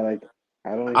see. Yeah, like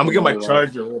I don't I'm gonna even get know my what.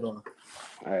 charger. Hold on.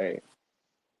 All right,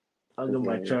 I'll cause get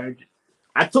my like, charger.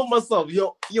 I told myself,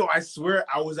 yo, I swear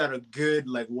I was at a good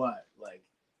like what, like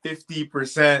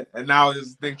 50%, and now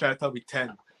this thing trying to tell me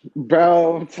 10.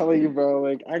 bro, I'm telling you, bro.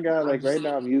 Like I got I'm like right just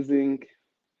now. I'm using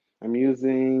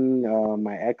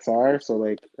my XR. So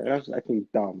like that's actually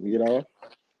dumb. You know.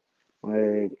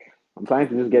 Like, I'm planning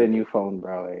to just get a new phone,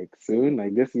 bro. Like soon,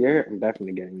 like this year, I'm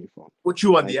definitely getting a new phone. what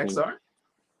you on I the think, XR?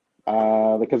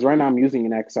 because right now I'm using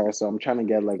an XR, so I'm trying to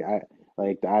get like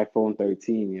the iPhone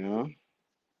 13. You know,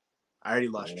 I already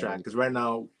lost track like, because right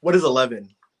now, what is 11?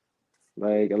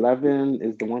 like 11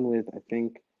 is the one with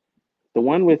the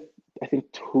one with I think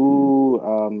two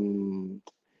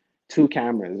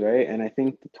cameras, right? And I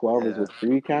think the 12 is Yeah, with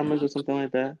three cameras or something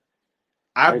like that.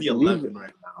 I have I the believe 11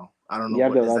 right now. I don't know you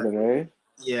have the what is that. 11, right?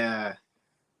 Yeah,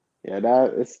 Yeah,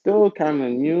 that it's still kind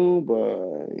of new,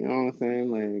 but you know what I'm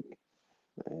saying, like.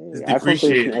 it's iPhone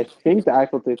 13, I depreciating. think the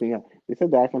iPhone 13, yeah, they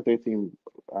said the iPhone 13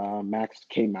 Max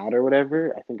came out or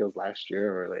whatever. I think it was last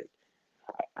year or like,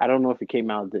 I don't know if it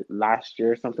came out last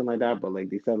year or something like that, but like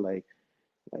they said, like,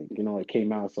 Like, it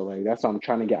came out. So like that's what I'm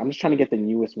trying to get. I'm just trying to get the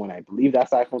newest one. I believe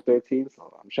that's iPhone 13.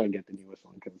 So I'm trying to get the newest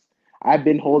one because I've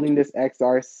been holding this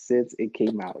XR since it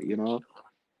came out.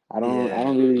 I Yeah,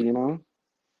 don't really.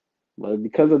 But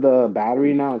because of the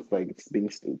battery now, it's like it's being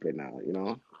stupid now.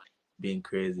 being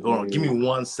crazy. Hold on, give me Maybe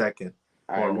 1 second.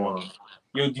 I go. Hold on.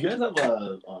 Yo, do you guys have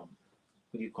a what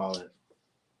do you call it?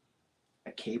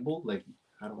 A cable? Like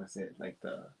how do I say it? Like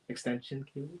the extension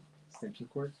cable, extension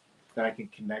cord that I can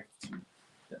connect to.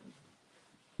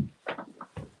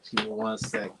 Just give me 1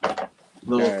 sec. All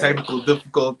Little right, technical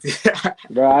difficulty.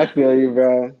 bro. I feel you,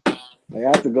 bro. Like I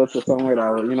had to go to somewhere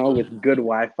that with good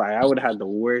Wi-Fi. I would have had the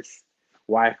worst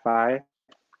Wi-Fi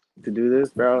to do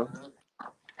this, bro.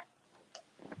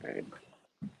 All right,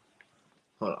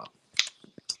 Hold on.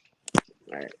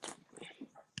 all right.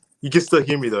 You can still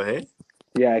hear me though, hey?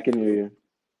 Yeah, I can hear you.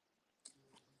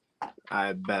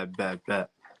 I bet.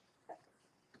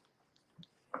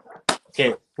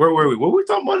 Okay, where were we? What were we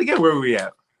talking about again? Where were we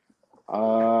at?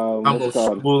 Talking What's it about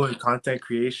called? school and content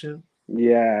creation.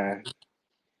 Yeah,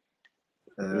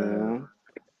 Uh, yeah.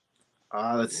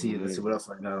 let's see. Let's see Like, what else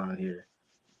I got on here.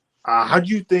 How do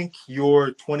you think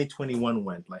your 2021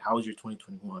 went? Like, how was your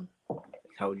 2021?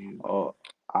 How would you? oh,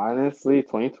 honestly,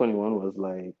 2021 was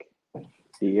like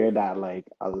the year that like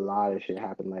a lot of shit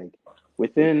happened. Like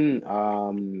within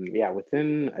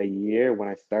a year when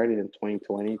I started in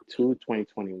 2020 to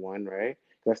 2021, right?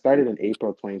 Because I started in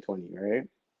April 2020, right?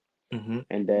 Mm-hmm.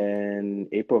 And then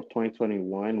April of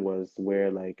 2021 was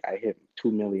where like I hit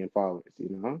 2 million followers.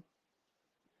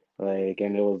 Like,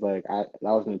 and it was like that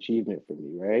was an achievement for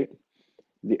me, right?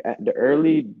 The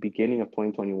early beginning of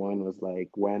 2021 was like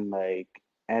when like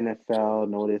NFL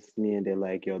noticed me and they're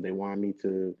like, yo, they want me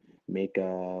to make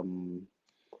a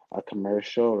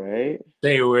commercial, right?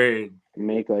 They were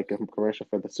Make like a commercial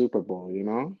for the Super Bowl.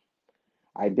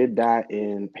 I did that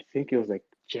in I think it was like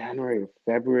January or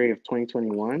February of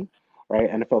 2021,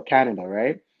 right? NFL Canada,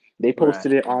 right? They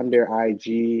posted right, it on their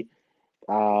IG.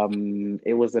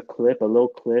 It was a little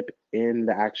clip in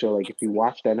the actual like if you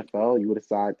watched the NFL, you would have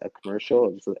saw a commercial.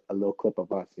 It was a little clip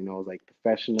of us, it was like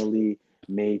professionally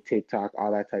made TikTok,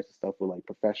 all that types of stuff with like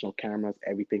professional cameras,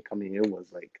 everything coming. It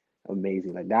was like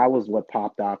amazing. Like that was what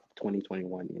popped off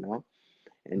 2021.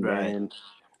 And right. then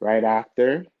right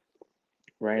after,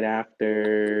 right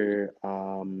after,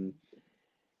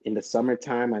 in the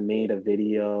summertime, I made a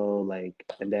video like,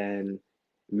 and then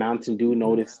Mountain Dew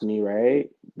noticed me, right?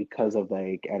 Because of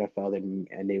like NFL,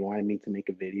 and they wanted me to make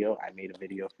a video. I made a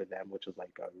video for them, which was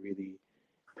like a really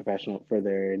professional for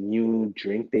their new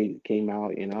drink they came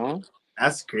out.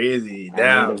 That's crazy. I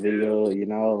made a Damn, video,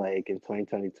 like in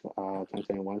 2020,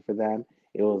 2021 for them.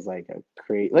 It was like a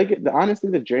crazy, like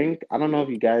honestly, the drink. I don't know if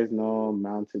you guys know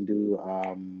Mountain Dew,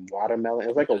 watermelon. It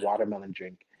was like a watermelon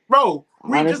drink. bro.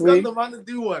 We just got the Honestly, Mountain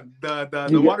Dew one, the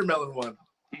you get watermelon one.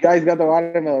 you guys got the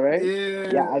watermelon, right?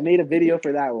 Yeah, I Yeah, made a video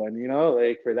for that one,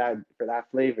 like for that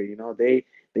flavor.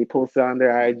 They posted on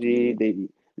their IG. They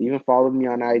even followed me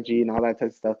on IG and all that type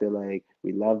of stuff. They're like,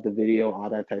 we love the video, all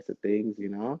that types of things.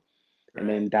 And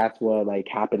then right. that's what like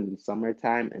happened in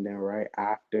summertime. And then right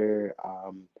after,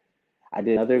 I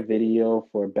did another video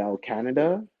for Bell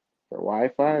Canada for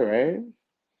Wi-Fi, right?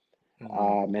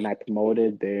 Mm-hmm. And I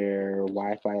promoted their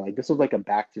Wi-Fi. Like this was like a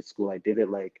back to school. I did it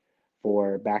like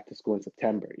for back to school in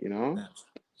September.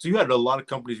 So you had a lot of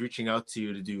companies reaching out to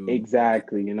you to do.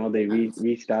 Exactly. They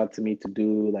reached out to me to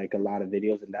do like a lot of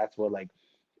videos, and that's what like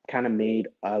kind of made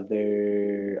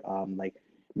other like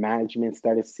management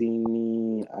started seeing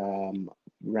me,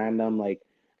 random like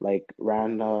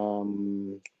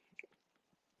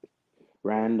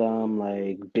random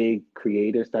like big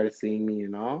creators started seeing me.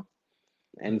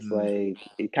 And it's Mm-hmm. like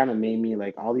it kind of made me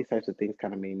like all these types of things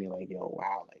kind of made me like, yo,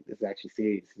 wow, like this is actually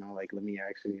serious. Like let me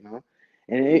actually.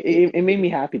 And it made me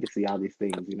happy to see all these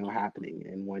things happening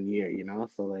in one year.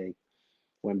 So like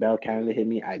when Bell Canada hit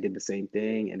me, I did the same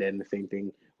thing, and then the same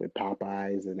thing with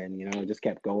Popeyes, and then it just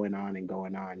kept going on and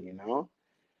going on. And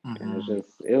Mm-hmm.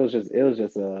 it was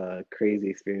just a crazy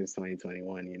experience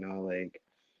 2021. Like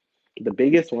the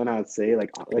biggest one I would say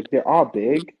like they're all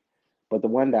big, but the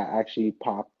one that actually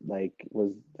popped like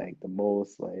was like the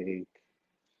most like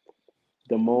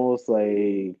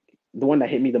the one that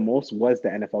hit me the most was the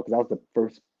NFL because that was the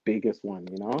first biggest one.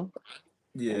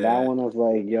 And that Yeah, one was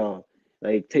like, yo,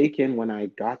 like taken when I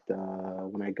got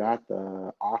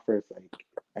the offers, like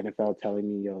NFL telling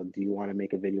me, yo, do you want to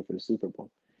make a video for the Super Bowl?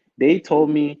 They told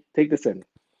me, take this in.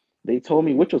 They told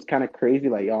me, which was kind of crazy,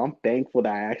 like, yo, I'm thankful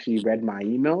that I actually read my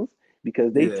emails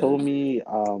because yeah. they told me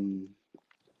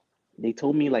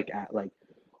like at like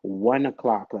 1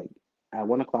 o'clock, like at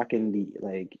 1 o'clock in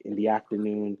the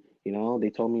afternoon, they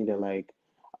told me they're like,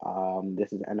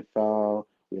 This is NFL.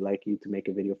 We like you to make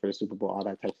a video for the Super Bowl, all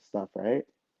that type of stuff, right?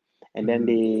 And then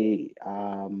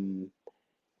Mhm.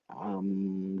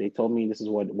 they told me this is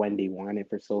what when they want it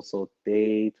for so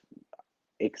they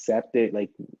accept it. Like,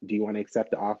 do you want to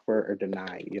accept the offer or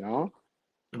deny? You know?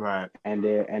 Right. And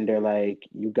they're like,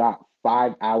 you got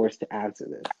 5 hours to answer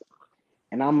this.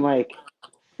 And I'm like,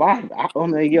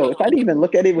 I'm like, yo, if I didn't even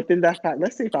look at it within that fact,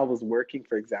 let's say if I was working,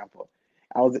 for example,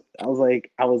 I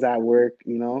was at work,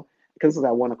 you know, because it was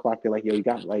at 1 o'clock. They're like, yo, you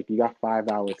got 5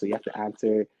 hours, so you have to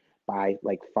answer by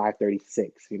like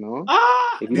 5:36. You know,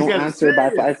 Ah, if you these don't guys are answer by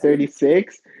serious.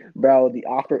 5:36, bro, the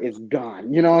offer is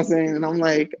gone. You know what I'm saying? And I'm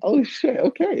like, oh shit,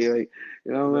 okay, like,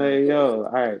 you know, I'm Right. like, yo,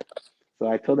 all right. So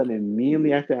I told them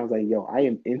immediately after, I was like, yo, I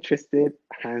am interested,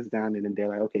 hands down. And then they're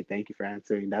like, okay, thank you for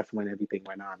answering. That's when everything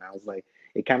went on. I was like,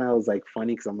 it kind of was like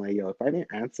funny because I'm like, yo, if I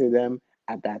didn't answer them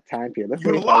at that time period, let's You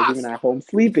say would if have I was even lost. at home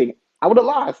sleeping, I would have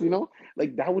lost, you know?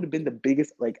 Like that would have been the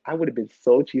biggest, like I would have been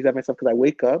so cheesed at myself because I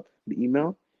wake up, the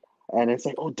email, and it's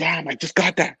like, oh, damn, I just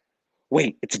got that.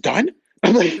 Wait, it's done?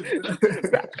 I'm like,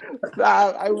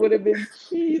 I would have been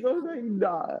cheesed. I was like,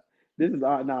 nah, this is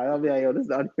nah. I'll be like, yo, this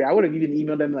is unfair. I would have even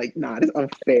emailed them like, nah, this is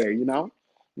unfair, you know?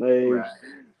 Like, Right.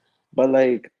 but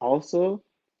like also,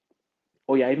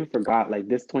 oh yeah, I even forgot. Like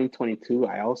this 2022,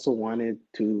 I also wanted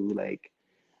to like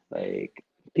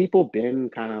people been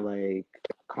kind of like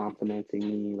complimenting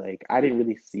me. Like I didn't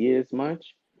really see it as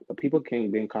much, but people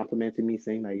came been complimenting me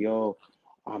saying like, "Yo,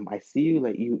 I see you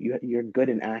like you're good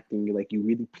in acting. You like you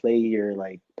really play your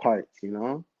like parts, you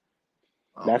know."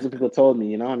 That's what Okay. people told me,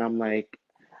 you know, and I'm like,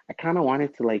 I kind of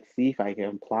wanted to like see if I can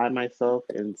apply myself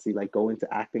and see like go into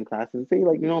acting class and say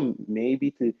like, you know,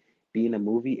 maybe to be in a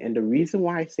movie. And the reason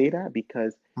why I say that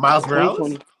because Miles Morales?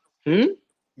 2020, hmm?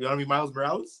 You want to be Miles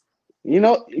Morales? You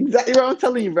know exactly what I'm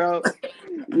telling you, bro.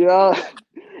 You know,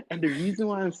 and the reason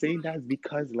why I'm saying that is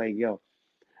because like, yo,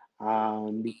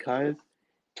 because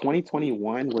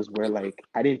 2021 was where like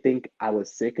I didn't think I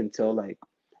was sick until like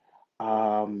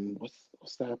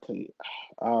what's that play?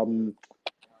 Um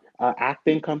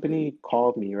acting company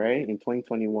called me right in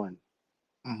 2021.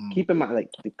 Hmm. Keep in mind, like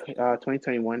the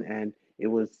 2021, and it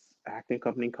was acting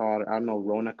company called I don't know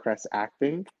Rona Crest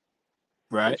Acting.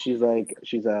 Right. She's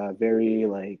a very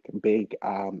like big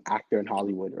actor in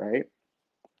Hollywood, right?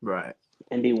 Right.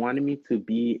 And they wanted me to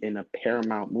be in a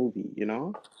Paramount movie, you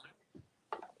know?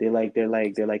 They're like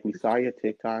we saw your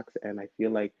TikToks and I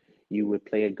feel like you would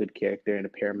play a good character in a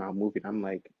Paramount movie. And I'm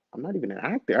like, I'm not even an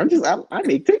actor. I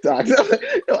make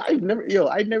TikToks.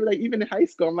 I never like even in high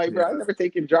school. I'm like, bro, I Yeah. never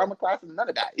taken drama classes, none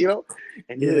of that, you know.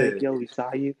 And they're Yeah. like, yo, we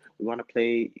saw you. We want to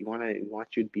play. We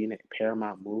want you to be in a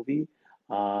Paramount movie.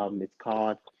 It's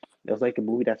called. It was like a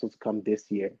movie that's supposed to come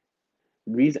this year.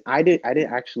 Reason I didn't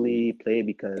actually play it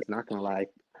because not gonna lie,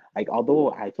 like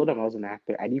although I told them I was an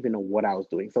actor, I didn't even know what I was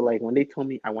doing. So like when they told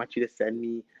me I want you to send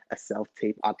me a self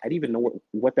tape, I didn't even know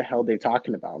what the hell they're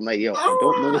talking about. I'm like, yo, I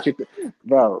don't know what Ah! you're,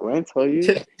 bro. When I tell you,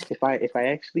 if I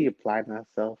actually applied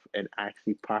myself and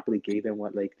actually properly gave them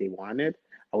what like they wanted,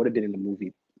 I would have been in the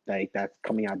movie like that's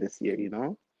coming out this year. You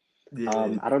know,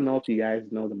 Yeah. I don't know if you guys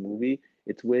know the movie.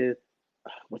 It's with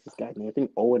what's this guy's name? I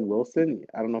think Owen Wilson.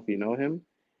 I don't know if you know him.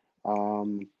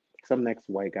 Um, some next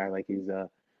white guy, like he's a,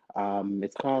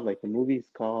 it's called like the movie's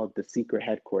called The Secret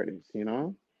Headquarters. You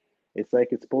know, it's like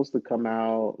it's supposed to come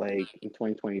out like in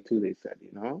 2022. They said,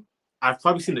 you know, I've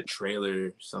probably seen the trailer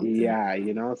or something. yeah,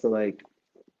 you know, so like,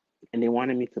 and they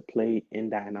wanted me to play in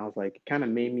that, and I was like, it kind of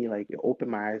made me like it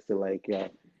opened my eyes to like,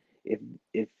 if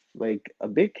if like a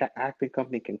big acting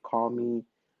company can call me,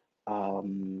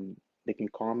 um, they can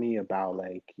call me about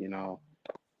like, you know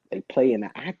like play in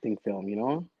an acting film, you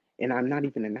know? And I'm not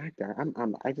even an actor.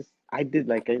 I did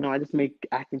like, you know, I just make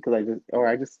acting because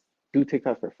I just do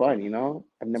TikTok for fun, you know?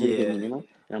 I've never Yeah. even, you know?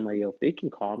 And I'm like, yo, if they can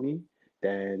call me,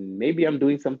 then maybe I'm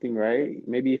doing something right.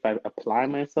 Maybe if I apply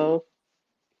myself,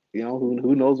 you know,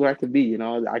 who knows where I could be, you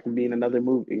know? I can be in another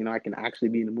movie, you know, I can actually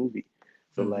be in a movie.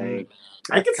 So Hmm. like,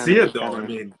 I can see it that's though. kind I of,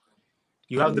 mean,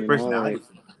 you have the you know, personality like,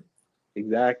 for it.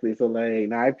 exactly. So like,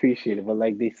 no, I appreciate it, but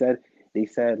like they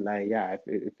said like, yeah,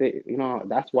 if it, you know,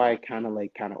 that's why I kind of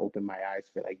opened my eyes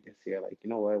for like this year. Like, you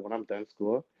know what? When I'm done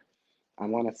school, I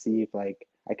want to see if like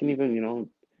I can even, you know,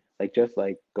 like just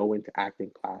like go into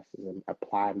acting classes and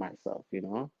apply myself. You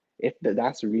know, if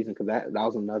that's the reason, because that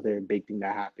was another big thing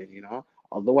that happened. You know,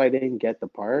 although I didn't get the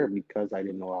part because I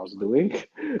didn't know what I was doing,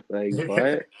 like,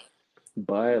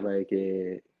 but like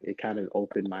it kind of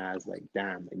opened my eyes like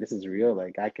damn like this is real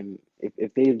like I can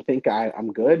if they think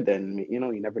I'm good then you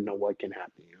know you never know what can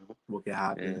happen you know What could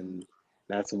happen? and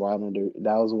that's why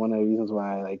that was one of the reasons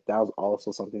why like that was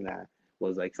also something that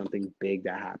was like something big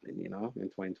that happened you know in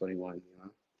 2021 you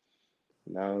know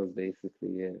That was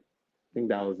basically it. I think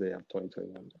that was it of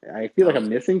 2021. I feel That like was I'm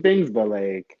missing things, but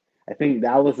like I think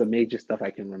that was the major stuff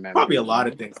I can remember, probably a you lot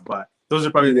of know? things, but those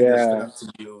are probably things that stood Yeah, out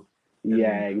to you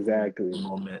yeah, in the exactly.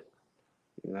 moment.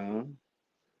 You know?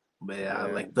 But yeah,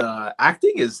 Yeah. like the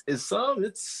acting is some.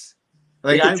 It's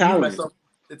like It's a I me talent. myself.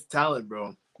 It's talent,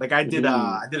 bro. Like Hmm. I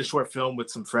did a short film with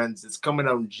some friends. It's coming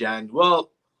out in Jan.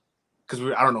 Well, because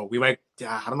I don't know, we might,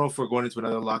 yeah, I don't know if we're going into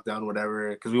another lockdown, whatever.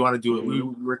 Because we want to do it.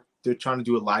 Hmm. They're trying to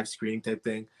do a live screening type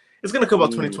thing. It's gonna come out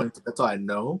Hmm. 2020. That's all I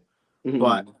know.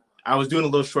 But Hmm. I was doing a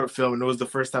little short film, and it was the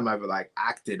first time I've like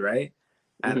acted, right?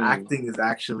 And Hmm. acting is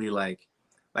actually like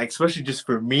especially just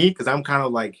for me, because I'm kind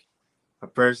of like a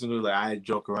person who like I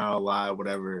joke around a lot,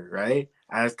 whatever, right?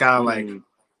 And it's kind of like Hmm.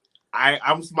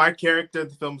 I'm my character in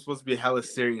the film is supposed to be hella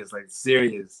serious, like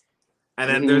serious. And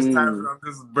then there's times Hmm. where I'm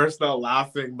just bursting out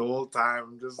laughing the whole time.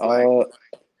 I'm just Uh,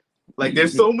 like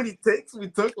there's so many takes we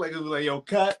took, like it was like, yo,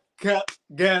 cut,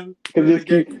 again, Cause do it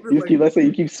again. you Even just like, keep, let's say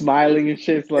you keep smiling and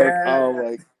shit. It's like, yeah, oh,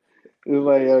 like it's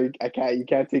like, I can't, you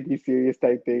can't take me serious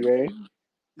type thing, right?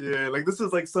 yeah, like this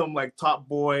is like some like Top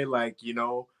Boy, like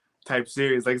type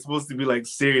series. Like it's supposed to be like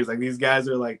serious. Like these guys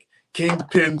are like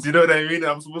kingpins, you know what I mean?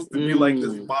 I'm supposed to be like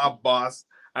this Mm. mob boss,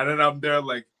 and then I'm there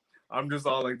like I'm just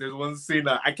all like, there's one scene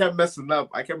that I kept messing up.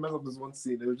 I kept messing up this one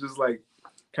scene. It was just like, I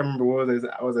can't remember what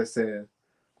was I saying.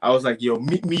 I was like, yo,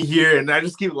 meet me here, and I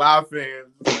just keep laughing.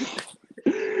 And just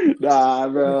like, Nah,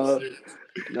 bro.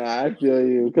 Nah, I feel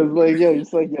you. Cause like, yo,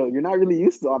 it's like, yo, you're not really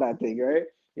used to all that thing, right?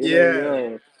 You're like, yeah,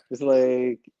 yo, it's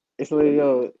like, it's like,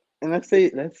 yo, and let's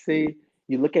say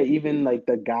you look at even like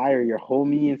the guy or your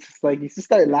homie, it's just like you just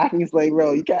start laughing. It's like,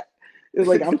 bro, you can't. It's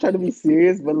like I'm trying to be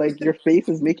serious, but like your face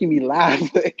is making me laugh.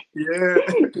 yeah.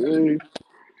 Like,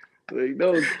 like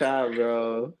no cap,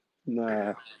 bro. Nah.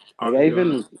 Like I'm I done.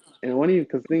 even and one of you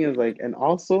because thing is like and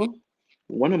also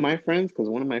one of my friends, because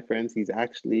one of my friends he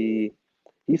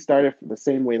started the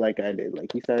same way like I did.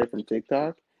 Like he started from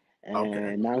TikTok Okay.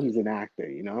 and now he's an actor,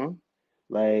 you know?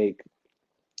 Like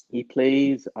he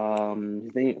plays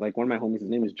his name like one of my homies, his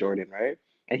name is Jordan, right?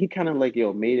 And he kind of like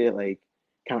made it like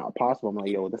kind of possible. I'm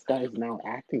like, yo, this guy is now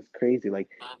acting is crazy. Like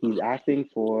he's acting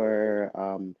for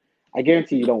I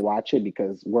guarantee you don't watch it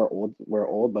because we're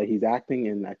old, but he's acting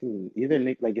in I think either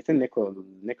Nick like it's in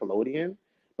Nickelodeon,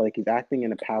 but like he's acting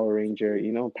in a Power Ranger,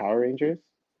 Power Rangers.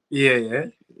 Yeah, yeah.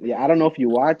 Yeah, I don't know if you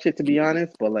watch it to be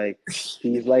honest, but like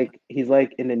he's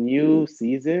like in the new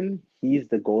season, he's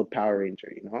the gold Power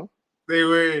Ranger, you know? They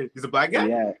were. He's a black guy.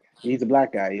 Yeah, he's a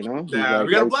black guy, you know? He's Nah, like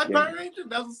we got a light black skin. Power Ranger.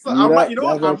 I might. Yeah, You know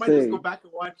what? that's what I I'm might just go saying. back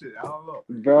and watch it. I don't know.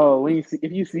 Bro, if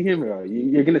you see him, bro,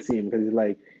 you're gonna see him because he's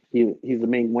like he's the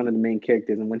main one of the main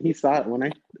characters. And when I saw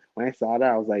that,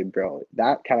 I was like, bro,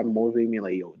 that kind of motivated me.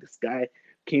 Like, yo, this guy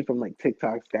came from like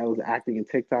TikTok. This guy was acting in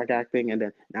TikTok acting, and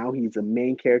then now he's a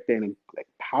main character in like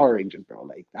Power Rangers, bro.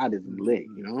 Like that is lit,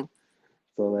 you know.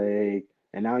 So like,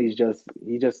 and now he just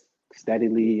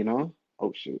steadily,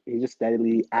 oh shoot, he just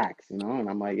steadily acts, and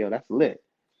I'm like, yo, that's lit,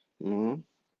 you know.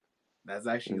 That's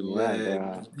actually And yeah, lit.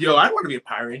 bro. Yo, I want to be a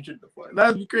Power Ranger.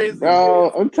 That'd be crazy.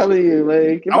 Bro, I'm telling you,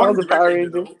 like, if I I want to was be a the Red Power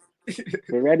Ranger Ranger, though.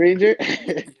 the Red Ranger,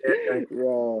 Yeah.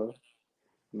 bro,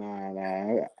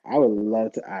 nah, I would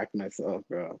love to act myself,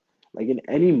 bro. Like in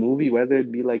any movie, whether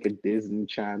it be like a Disney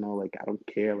Channel, like I don't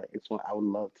care, like it's what I would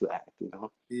love to act,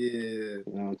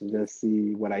 Yeah. to just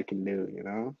see what I can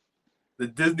do. The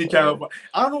Disney But Channel.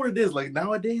 I don't know what it is. Like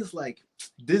nowadays, like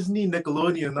Disney,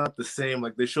 Nickelodeon are not the same.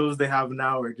 Like the shows they have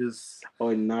now are just.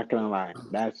 oh, not gonna lie,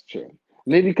 that's true.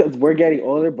 Maybe because we're getting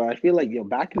older, but I feel like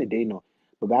back in the day, no,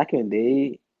 but back in the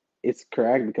day, it's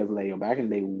correct because like back in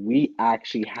the day, we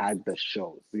actually had the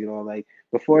shows. Like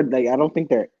before, like I don't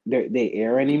think they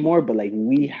air anymore, but like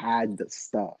we had the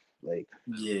stuff. Like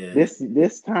Yeah.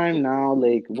 this time now,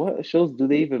 like what shows do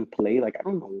they even play? Like I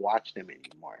don't even watch them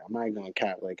anymore. I'm not gonna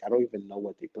cap. Like I don't even know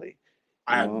what they play. You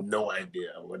I have know, no idea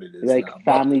what it is like now,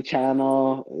 but Family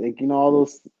Channel, like all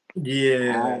those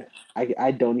yeah. I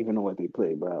I don't even know what they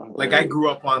play, bro. Like I Like, grew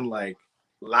up on like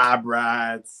Lab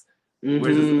Rats,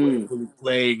 Wizards of mm-hmm. Waverly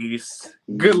Place,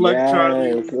 Good Luck Yes,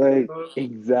 Charlie. like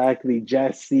exactly.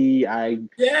 Jesse, I grew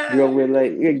up Yeah. with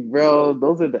like, bro,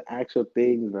 those are the actual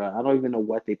things, bro. I don't even know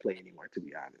what they play anymore, to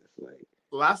be honest. Like,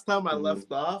 Last time mm,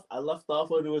 I left off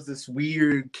when it was this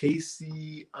weird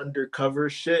Casey undercover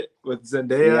shit with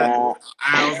Zendaya. yeah.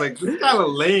 I was like, this is kind of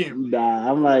lame. Nah,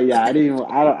 I'm like, yeah, I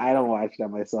don't watch that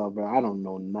myself, bro. I don't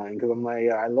know nothing because I'm like,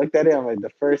 yeah, I looked at it, I'm like, the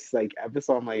first like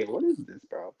episode, I'm like, what is this,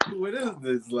 bro? What is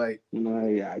this? Like,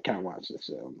 Yeah, I can't watch this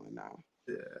shit. I'm like,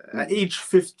 nah. at Mm-mm. age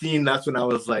 15, that's when I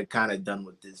was like kind of done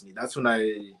with Disney. That's when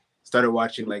I started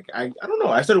watching like I don't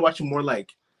know. I started watching more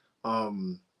like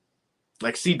um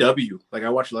Like CW. Like I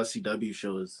watch a lot of CW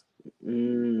shows.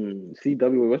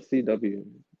 CW. What's CW?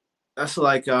 That's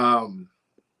like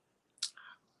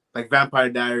Vampire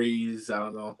Diaries. I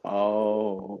don't know.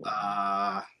 Oh,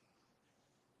 Uh, good.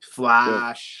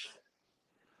 Flash.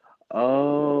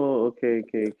 Oh, okay.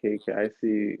 I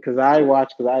see. Cause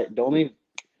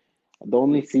the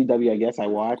only CW I guess I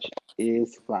watch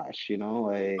is Flash.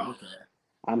 Like Okay.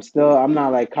 I'm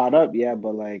not like caught up yet,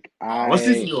 but like What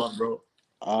season you on, bro?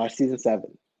 season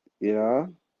 7. You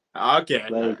know, Okay. All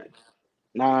like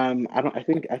right.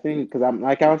 I think because I'm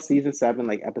like on season 7,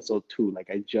 like episode 2. Like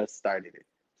I just started it,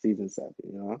 season 7.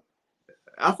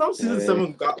 I thought season Like,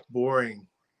 7 got boring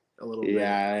a little bit.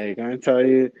 yeah, like, I'm tell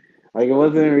you, like it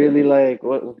wasn't really like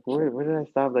where did I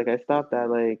stop? Like I stopped at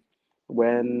like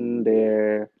when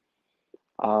the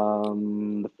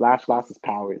Flash lost his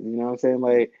powers. You know what I'm saying?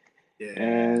 Like Yeah.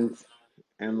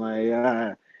 and like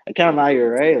I can't lie,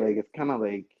 you're right. Like it's kind of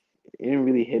like it didn't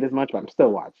really hit as much, but I'm still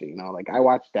watching. Like I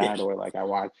watch Yeah. that or like I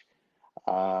watch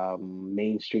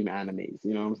mainstream animes.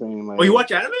 You know what I'm saying? Oh, you Like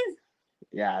watch anime?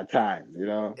 yeah, at times.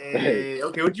 Like Okay.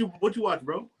 What you watch,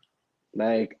 bro?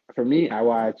 like for me, I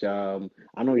watch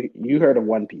I know you heard of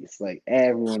One Piece. Like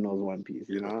everyone knows One Piece.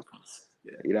 Yeah. One Piece.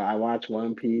 Yeah. I watch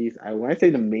One Piece. When I say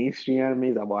the mainstream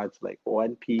animes, I watch like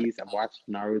One Piece. I've watched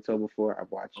Naruto before.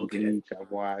 I've watched Okay. Bleach.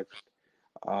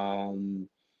 Um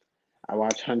I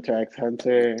watched Hunter x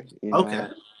Hunter. Okay.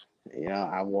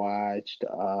 I watched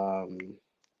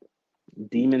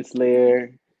Demon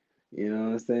Slayer. You know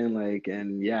what I'm saying? Like,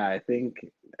 and yeah, I think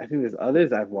there's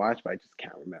others I've watched, but I just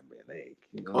can't remember. Like,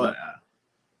 Oh yeah.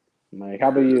 like how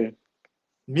about you?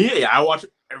 Me, yeah, I watch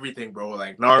everything, bro.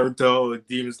 Like Naruto,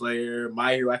 Demon Slayer,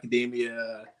 My Hero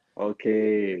Academia,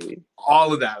 Okay.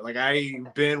 all of that. Like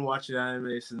I've been watching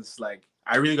anime since like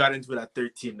I really got into it at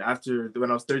 13. After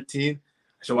when I was 13, I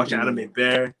started watching hmm anime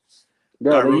there.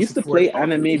 Bro, Got they roasted used to for it. play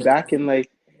anime back in like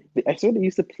I swear they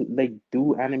used to like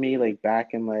do anime like back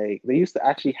in like they used to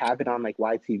actually have it on like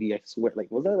YTV. I swear,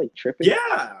 like was that like tripping?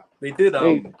 Yeah, they did.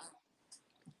 Like,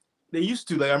 They used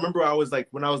to. Like I remember, I was like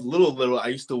when I was little, I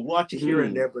used to watch it here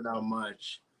and hmm there, but not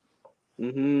much.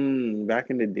 back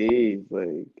in the days,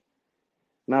 like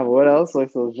now what else?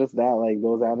 Like, so it's just that like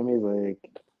those animes, like,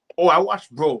 Oh, I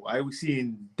watched, bro. I've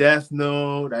seen Death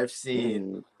Note. I've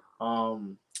seen mm,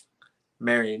 um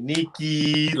Mary and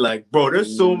Nikki. Like, bro,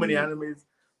 there's so many mm, animes.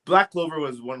 Black Clover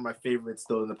was one of my favorites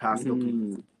though in the past couple of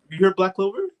years. mm. You heard Black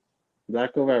Clover?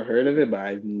 Black Clover, I've heard of it, but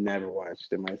I've never watched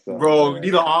it myself, Bro, you bro.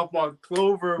 need to hop on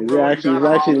Clover, Is it bro. You actually is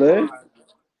gotta it actually hop lit? on.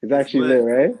 It's It's actually lit,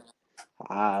 lit. right?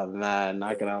 Ah man,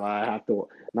 not gonna lie, I have to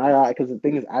not because the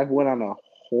thing is I've went on a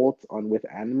halt on with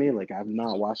anime, like I've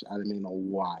not watched anime in a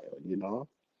while.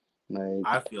 Like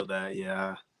I feel that,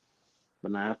 yeah.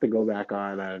 but I have to go back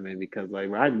on anime because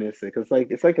like I miss it. Cause like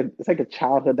it's like a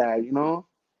childhood that.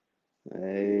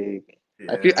 Like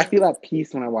I Yeah. feel at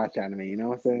peace when I watch anime, you know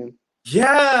what I'm saying?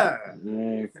 Yeah.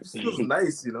 Like, It just feels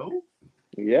nice, you know?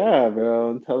 yeah, bro,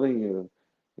 I'm telling you.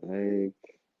 Like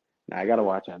nah, I gotta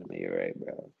watch anime, you're right,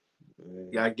 bro. You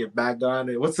gotta get back on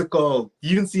it. What's it called?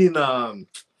 You even seen the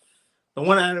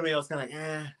one anime I was kinda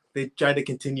like, they tried to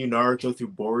continue Naruto through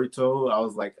Boruto. I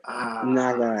was like,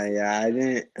 Not gonna, yeah, I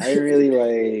didn't really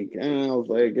like. I was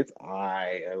like, it's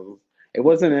alright. It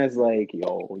wasn't as like,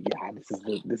 yo, yeah,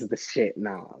 this is the shit.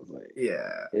 No, I was like,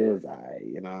 yeah. it was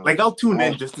alright. Like I'll tune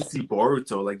in Oh, just to see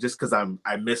Boruto, like just because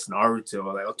I miss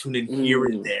Naruto. Like I'll tune in here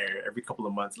and mm. there every couple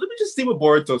of months. Let me just see what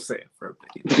Boruto's saying for a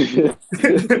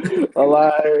bit. A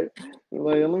lot.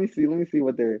 Like, let me see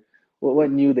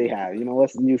what new they have.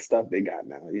 What's new stuff they got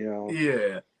now.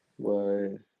 Yeah.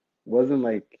 But wasn't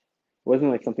like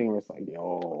wasn't like something where it's like,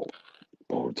 yo,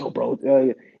 Boruto, bro.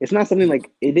 It's not something like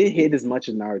it didn't hit as much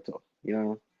as Naruto.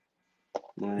 Yeah.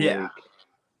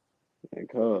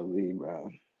 Like, holy, bro.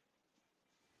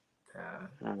 Yeah.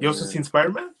 Oh, You also man. seen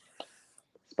Spider-Man?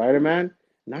 Spider-Man,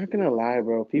 not gonna lie,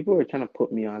 bro. People are trying to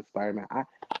put me on Spider-Man.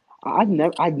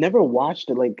 I've never watched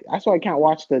it. Like, that's why I can't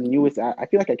watch the newest. I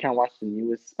feel like I can't watch the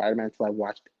newest Spider-Man until I've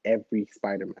watched every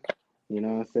Spider-Man. You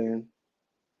know what I'm saying?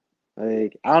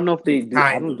 Like, I don't know if they do.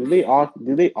 I Kind don't. of.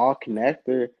 Do they all connect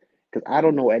or? Because I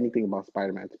don't know anything about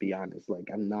Spider-Man, to be honest. Like,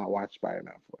 I've not watched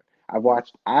Spider-Man before. I've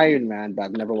watched Iron Man, but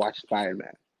I've never watched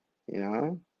Spider-Man. You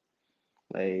know?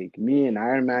 Like me and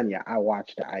Iron Man, yeah, I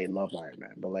watched it. I love Iron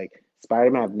Man, but like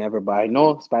Spider-Man, I've never. But I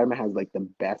know Spider-Man has like the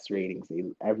best ratings.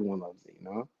 Everyone loves it.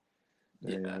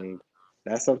 Yeah. And like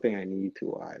that's something I need to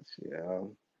watch.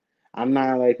 I'm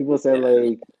not like people said Yeah.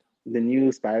 like the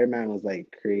new Spider-Man was like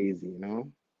crazy. Oh,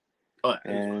 it was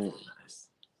And really nice.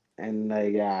 and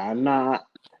like yeah, I'm not.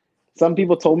 Some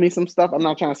people told me some stuff. I'm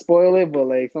not trying to spoil it, but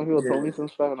like some people told Yeah. me some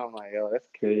stuff, and I'm like, yo, that's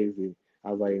crazy.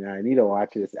 I was like, nah, I need to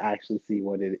watch this to actually see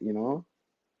what it, you know?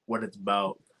 what it's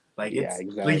about. Like Yeah, it's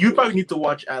like you exactly. probably need to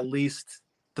watch at least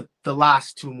the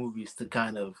last two movies to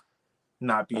kind of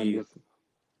not I'm be just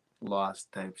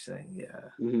lost type thing. Yeah.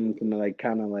 to like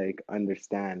kind of like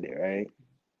understand it, right?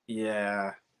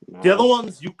 Yeah. The other Nah.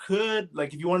 ones you could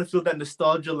like if you want to feel that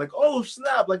nostalgia, like oh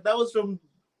snap, like that was from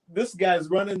this guy's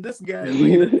running this guy,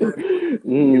 like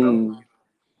you know, mm, if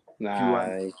you nah, like,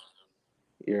 like,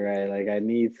 you're right. Like I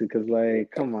need to, cause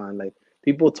like, come on, like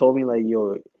people told me like,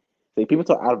 yo, like people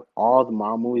told out of all the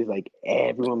Marvel movies, like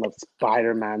everyone loves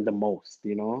Spider-Man the most,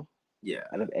 you know? yeah.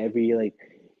 Out of every like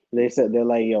they said they're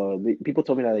like yo people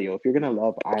told me that like, yo if you're gonna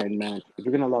love Iron Man if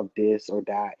you're gonna love this or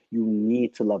that you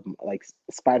need to love like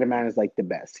Spider-Man is like the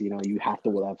best you have to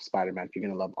love Spider-Man if you're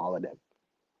gonna love all of them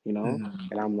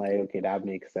Mhm. and I'm like okay that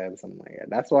makes sense I'm like yeah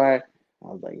that's why I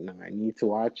was like no I need to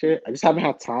watch it I just haven't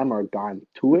had time or gone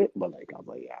to it but like I was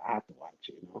like yeah I have to watch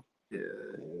it. Yeah.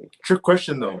 Like, Trick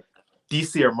question right. though.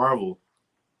 DC or Marvel?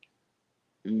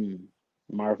 mm,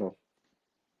 Marvel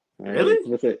like Really?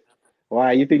 what's it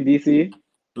why you think DC.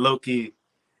 Loki.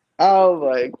 Oh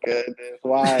my goodness.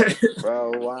 Why,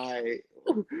 bro? Why?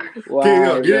 Okay, yo,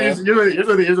 Why, bro? here's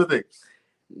the thing.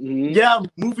 Hmm. Yeah,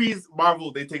 movies,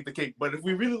 Marvel, they take the cake. But if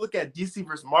we really look at DC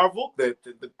versus Marvel, the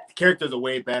characters are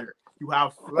way better. You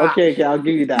have Okay, Flash, okay, I'll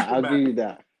give you that. I'll give Superman. you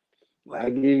that. I'll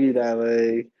Like give you that.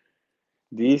 Like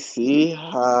DC.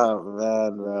 Oh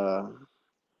man,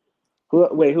 Who?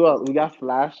 Wait, who else? We got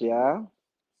Flash. Yeah.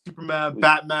 Superman, We.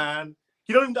 Batman.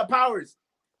 He don't even got powers.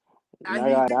 And I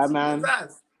he got kicks people's Batman.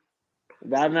 ass.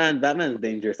 Batman's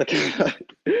dangerous.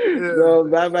 Yeah. Bro,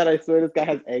 Batman. I swear this guy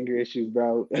has anger issues,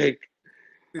 bro. Yeah.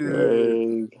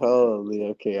 Holy.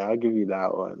 Okay, I'll give you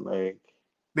that one. Like.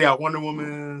 They got Wonder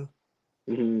Woman.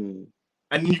 Mhm.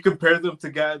 And you compare them to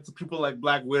guys to people like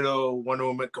Black Widow, Wonder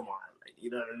Woman, come on. Like, you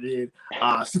know what I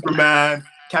mean? Superman,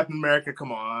 Captain America,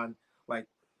 come on. Like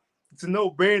it's a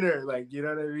no-brainer. Like, you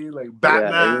know what I mean? Like Yeah.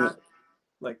 Batman,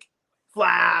 like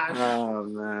Flash, Oh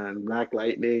man, Black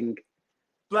Lightning.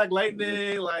 Black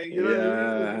Lightning, like you know what I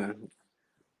mean? Like, Yeah,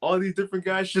 all these different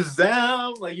guys,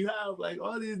 Shazam, like you have like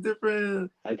all these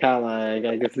different. I kind of like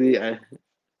I can see.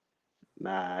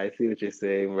 Nah, I see what you're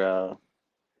saying, bro.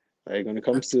 Like when it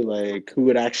comes to like who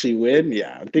would actually win,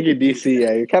 yeah, I'm thinking DC.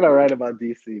 Yeah, you're kind of right about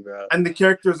DC, bro. And the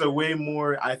characters are way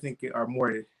more, I think, are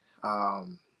more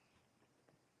um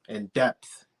in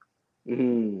depth.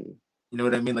 Hmm. You know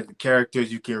what I mean? Like the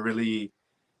characters you can really,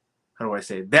 how do I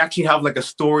say it? They actually have like a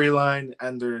storyline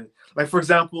and they're like for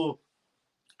example,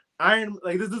 Iron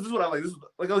like this is what I like. This is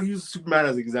like I'll use Superman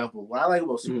as an example. What I like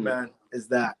about Hmm. Superman is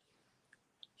that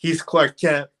he's Clark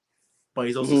Kent, but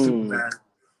he's also Hmm. Superman.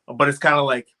 But it's kind of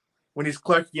like when he's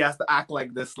Clark, he has to act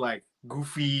like this like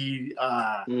goofy,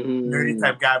 nerdy Hmm.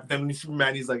 type guy. But then when he's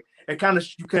Superman, he's like it kind of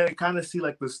you can kind of see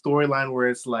like the storyline where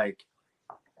it's like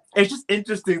it's just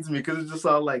interesting to me because it's just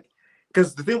all like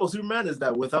because the thing about Superman is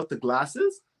that without the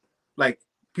glasses, like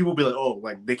people be like, oh,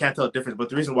 like they can't tell the difference. But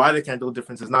the reason why they can't tell the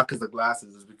difference is not because of the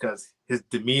glasses, is because his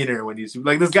demeanor when he's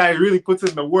like this guy really puts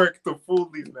in the work to fool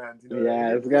these men. You know what I Yeah,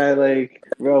 mean? this guy like,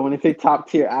 bro. When they say top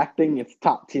tier acting, it's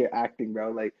top tier acting,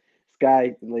 bro. Like this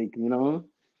guy, like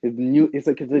is new. It's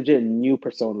like it's legit new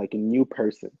persona, like a new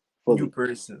person, New fully.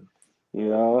 person. You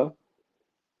know,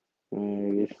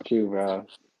 it's true, bro.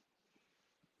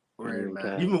 Right, man.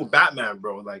 Okay. Even with Batman,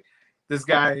 bro, like this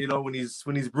guy, you know, when he's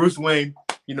Bruce Wayne,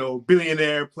 you know,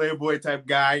 billionaire, playboy type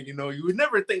guy, you know, you would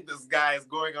never think this guy is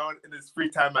going out in his free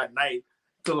time at night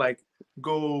to like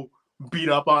go beat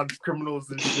up on criminals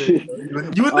and shit.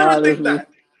 You would never think Honestly, that.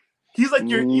 He's like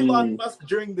your Elon mm, Musk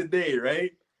during the day,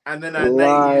 right? And then at night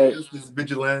he's like, just this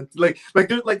vigilante.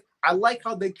 There's like I like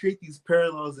how they create these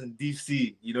parallels in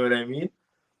DC. You know what I mean?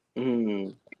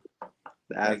 mm,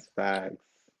 Like that's facts.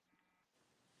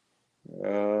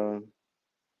 Uh,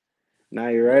 now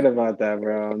you're right about that,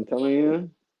 bro. I'm telling you.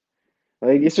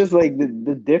 Like, it's just like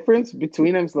the difference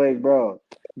between them is like, bro,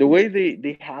 the way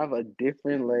they have a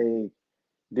different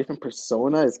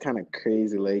persona is kind of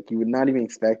crazy. Like, you would not even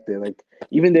expect it. Like,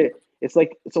 even it's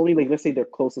like, it's only like, let's say their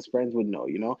closest friends would know?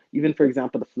 Even for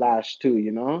example, the Flash, too?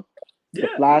 The yeah,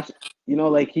 Flash,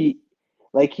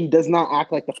 like he does not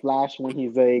act like the Flash when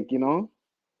he's like, when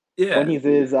yeah. he's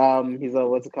a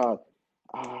what's it called?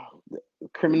 Uh,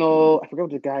 criminal. I forgot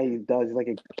what the guy does. He's like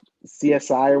a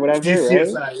CSI or whatever, right?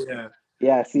 CSI, yeah,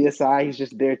 Yeah, CSI. He's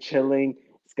just there chilling.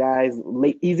 This guy's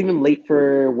late. He's even late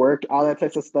for work. All that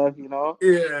types of stuff. And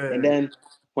yeah. then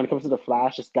when it comes to the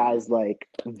Flash, this guy's like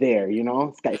there.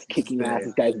 This guy's He's kicking ass. there.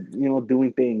 This guy's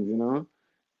doing things.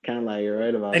 Kind of like you're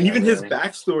right about And that, even his bro.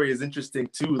 backstory is interesting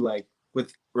too, like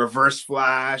with Reverse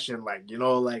Flash and like you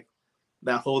know, like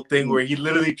That whole thing where he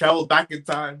literally traveled back in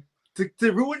time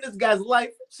to ruin this guy's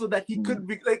life so that he could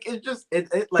be like, it's just it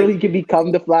So like he could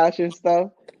become the Flash and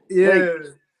stuff. Like, yeah.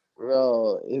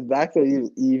 bro, if that's what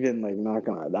you even like, not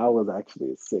gonna. That was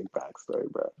actually a sick backstory,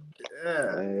 bro. Yeah.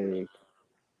 Like,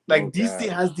 no Like DC cap.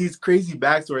 has these crazy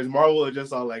backstories. Marvel is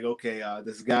just all like, okay,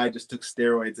 this guy just took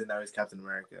steroids and now he's Captain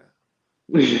America.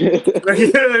 Like,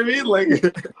 you know what I mean?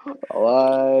 Like,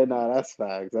 Why? Nah, that's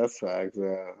facts. That's facts.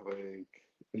 Yeah. Like,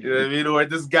 you know what I mean? Or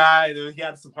this guy, he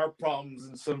had some heart problems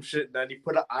and some shit. And then he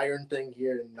put an iron thing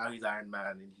here, and now he's Iron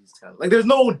Man. And he's kind of like, there's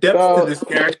no depth to bro, this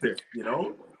character, you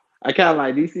know? I can't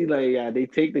lie. DC, like, yeah, they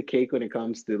take the cake when it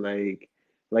comes to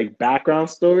like background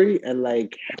story and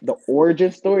like the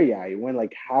origin story. Yeah, when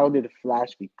like how did the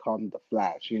Flash become the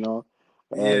Flash? You know,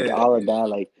 like Yeah, all of that.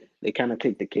 Like they kind of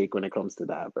take the cake when it comes to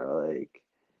that, bro. Like,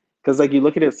 cause like you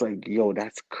look at it, it's like, yo,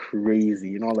 that's crazy.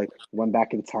 You know, like went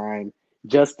back in time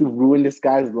just to ruin this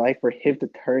guy's life for him to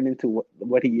turn into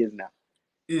what he is now.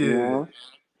 You yeah. know,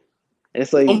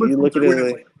 it's like Only you for him look to at it ruin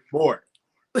his like, life even more.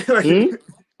 hmm, Like,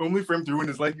 only for him to ruin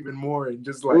his life even more, and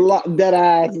just like, dead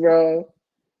ass, bro.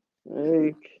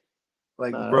 Like,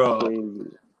 nah, that's bro,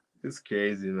 crazy. it's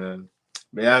crazy, man.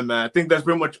 But yeah, man. I think that's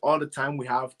pretty much all the time we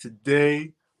have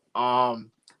today.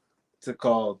 To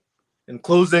call in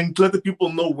closing, to let the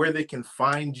people know where they can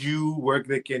find you, where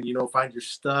they can, find your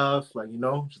stuff, like,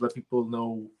 just let people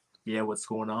know, yeah, what's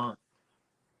going on.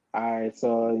 All right,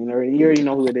 so you already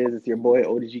know who it is. It's your boy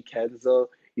ODG Kenzo.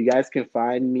 You guys can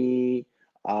find me.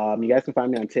 You guys can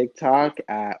find me on TikTok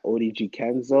at ODG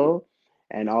Kenzo,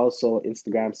 and also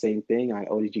Instagram, same thing, at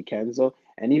ODG Kenzo,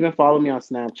 and even follow me on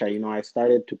Snapchat. I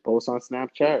started to post on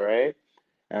Snapchat, right?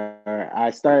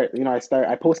 I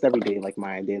post every day, like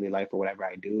my daily life or whatever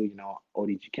I do,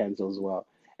 ODG Kenzo as well.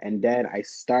 And then I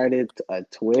started a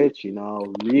Twitch, real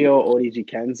ODG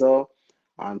Kenzo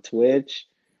on Twitch.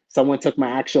 Someone took my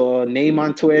actual name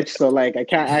on Twitch, so like I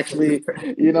can't actually,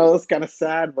 it's kind of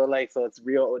sad, but like so it's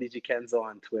real ODG Kenzo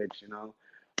on Twitch.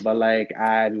 But like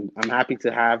I'm happy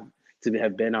to have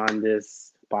been on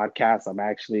this podcast. I'm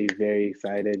actually very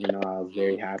excited. I was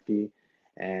very happy.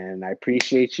 And I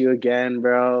appreciate you again,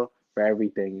 bro, for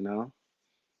everything.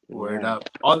 Word Yeah. up.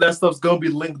 All that stuff's gonna be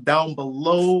linked down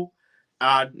below.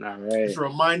 All Just right. a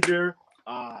reminder,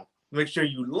 make sure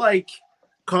you like,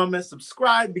 comment,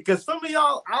 subscribe, because some of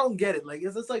y'all, I don't get it. Like,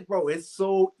 it's just like, bro, it's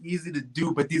so easy to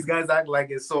do, but these guys act like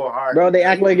it's so hard. Bro, they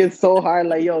act like it's so hard.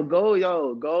 Like,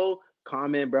 go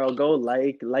comment, bro. Go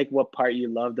like what part you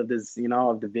loved of this,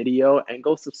 of the video, and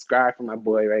go subscribe for my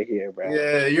boy right here, bro.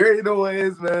 Yeah, you already know what it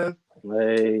is, man.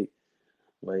 Like,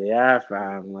 but yeah,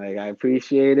 fam. Like, I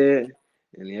appreciate it.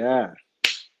 And yeah.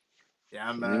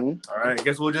 Yeah, man. Mm-hmm. All right, I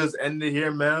guess we'll just end it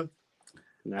here, man.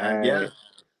 All And yeah, right.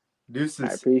 I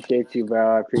deuces. appreciate you,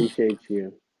 bro. I appreciate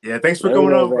you. Yeah, thanks for coming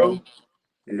Later, on, bro. bro.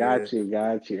 Yeah, Got you.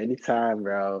 Got you. Anytime,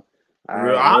 bro. All for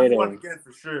real. right, I'll have you on later. again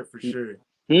for sure, for sure.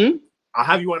 Hmm? I'll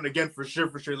have you on again for sure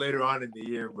later on in the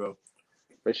year, bro.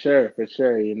 For sure, for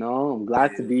sure. I'm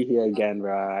glad to Yeah, be here again,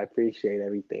 bro. I appreciate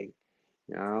everything.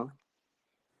 You know?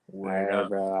 All word right, up.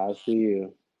 bro. I'll see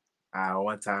you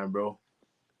One time, bro.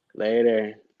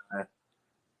 later.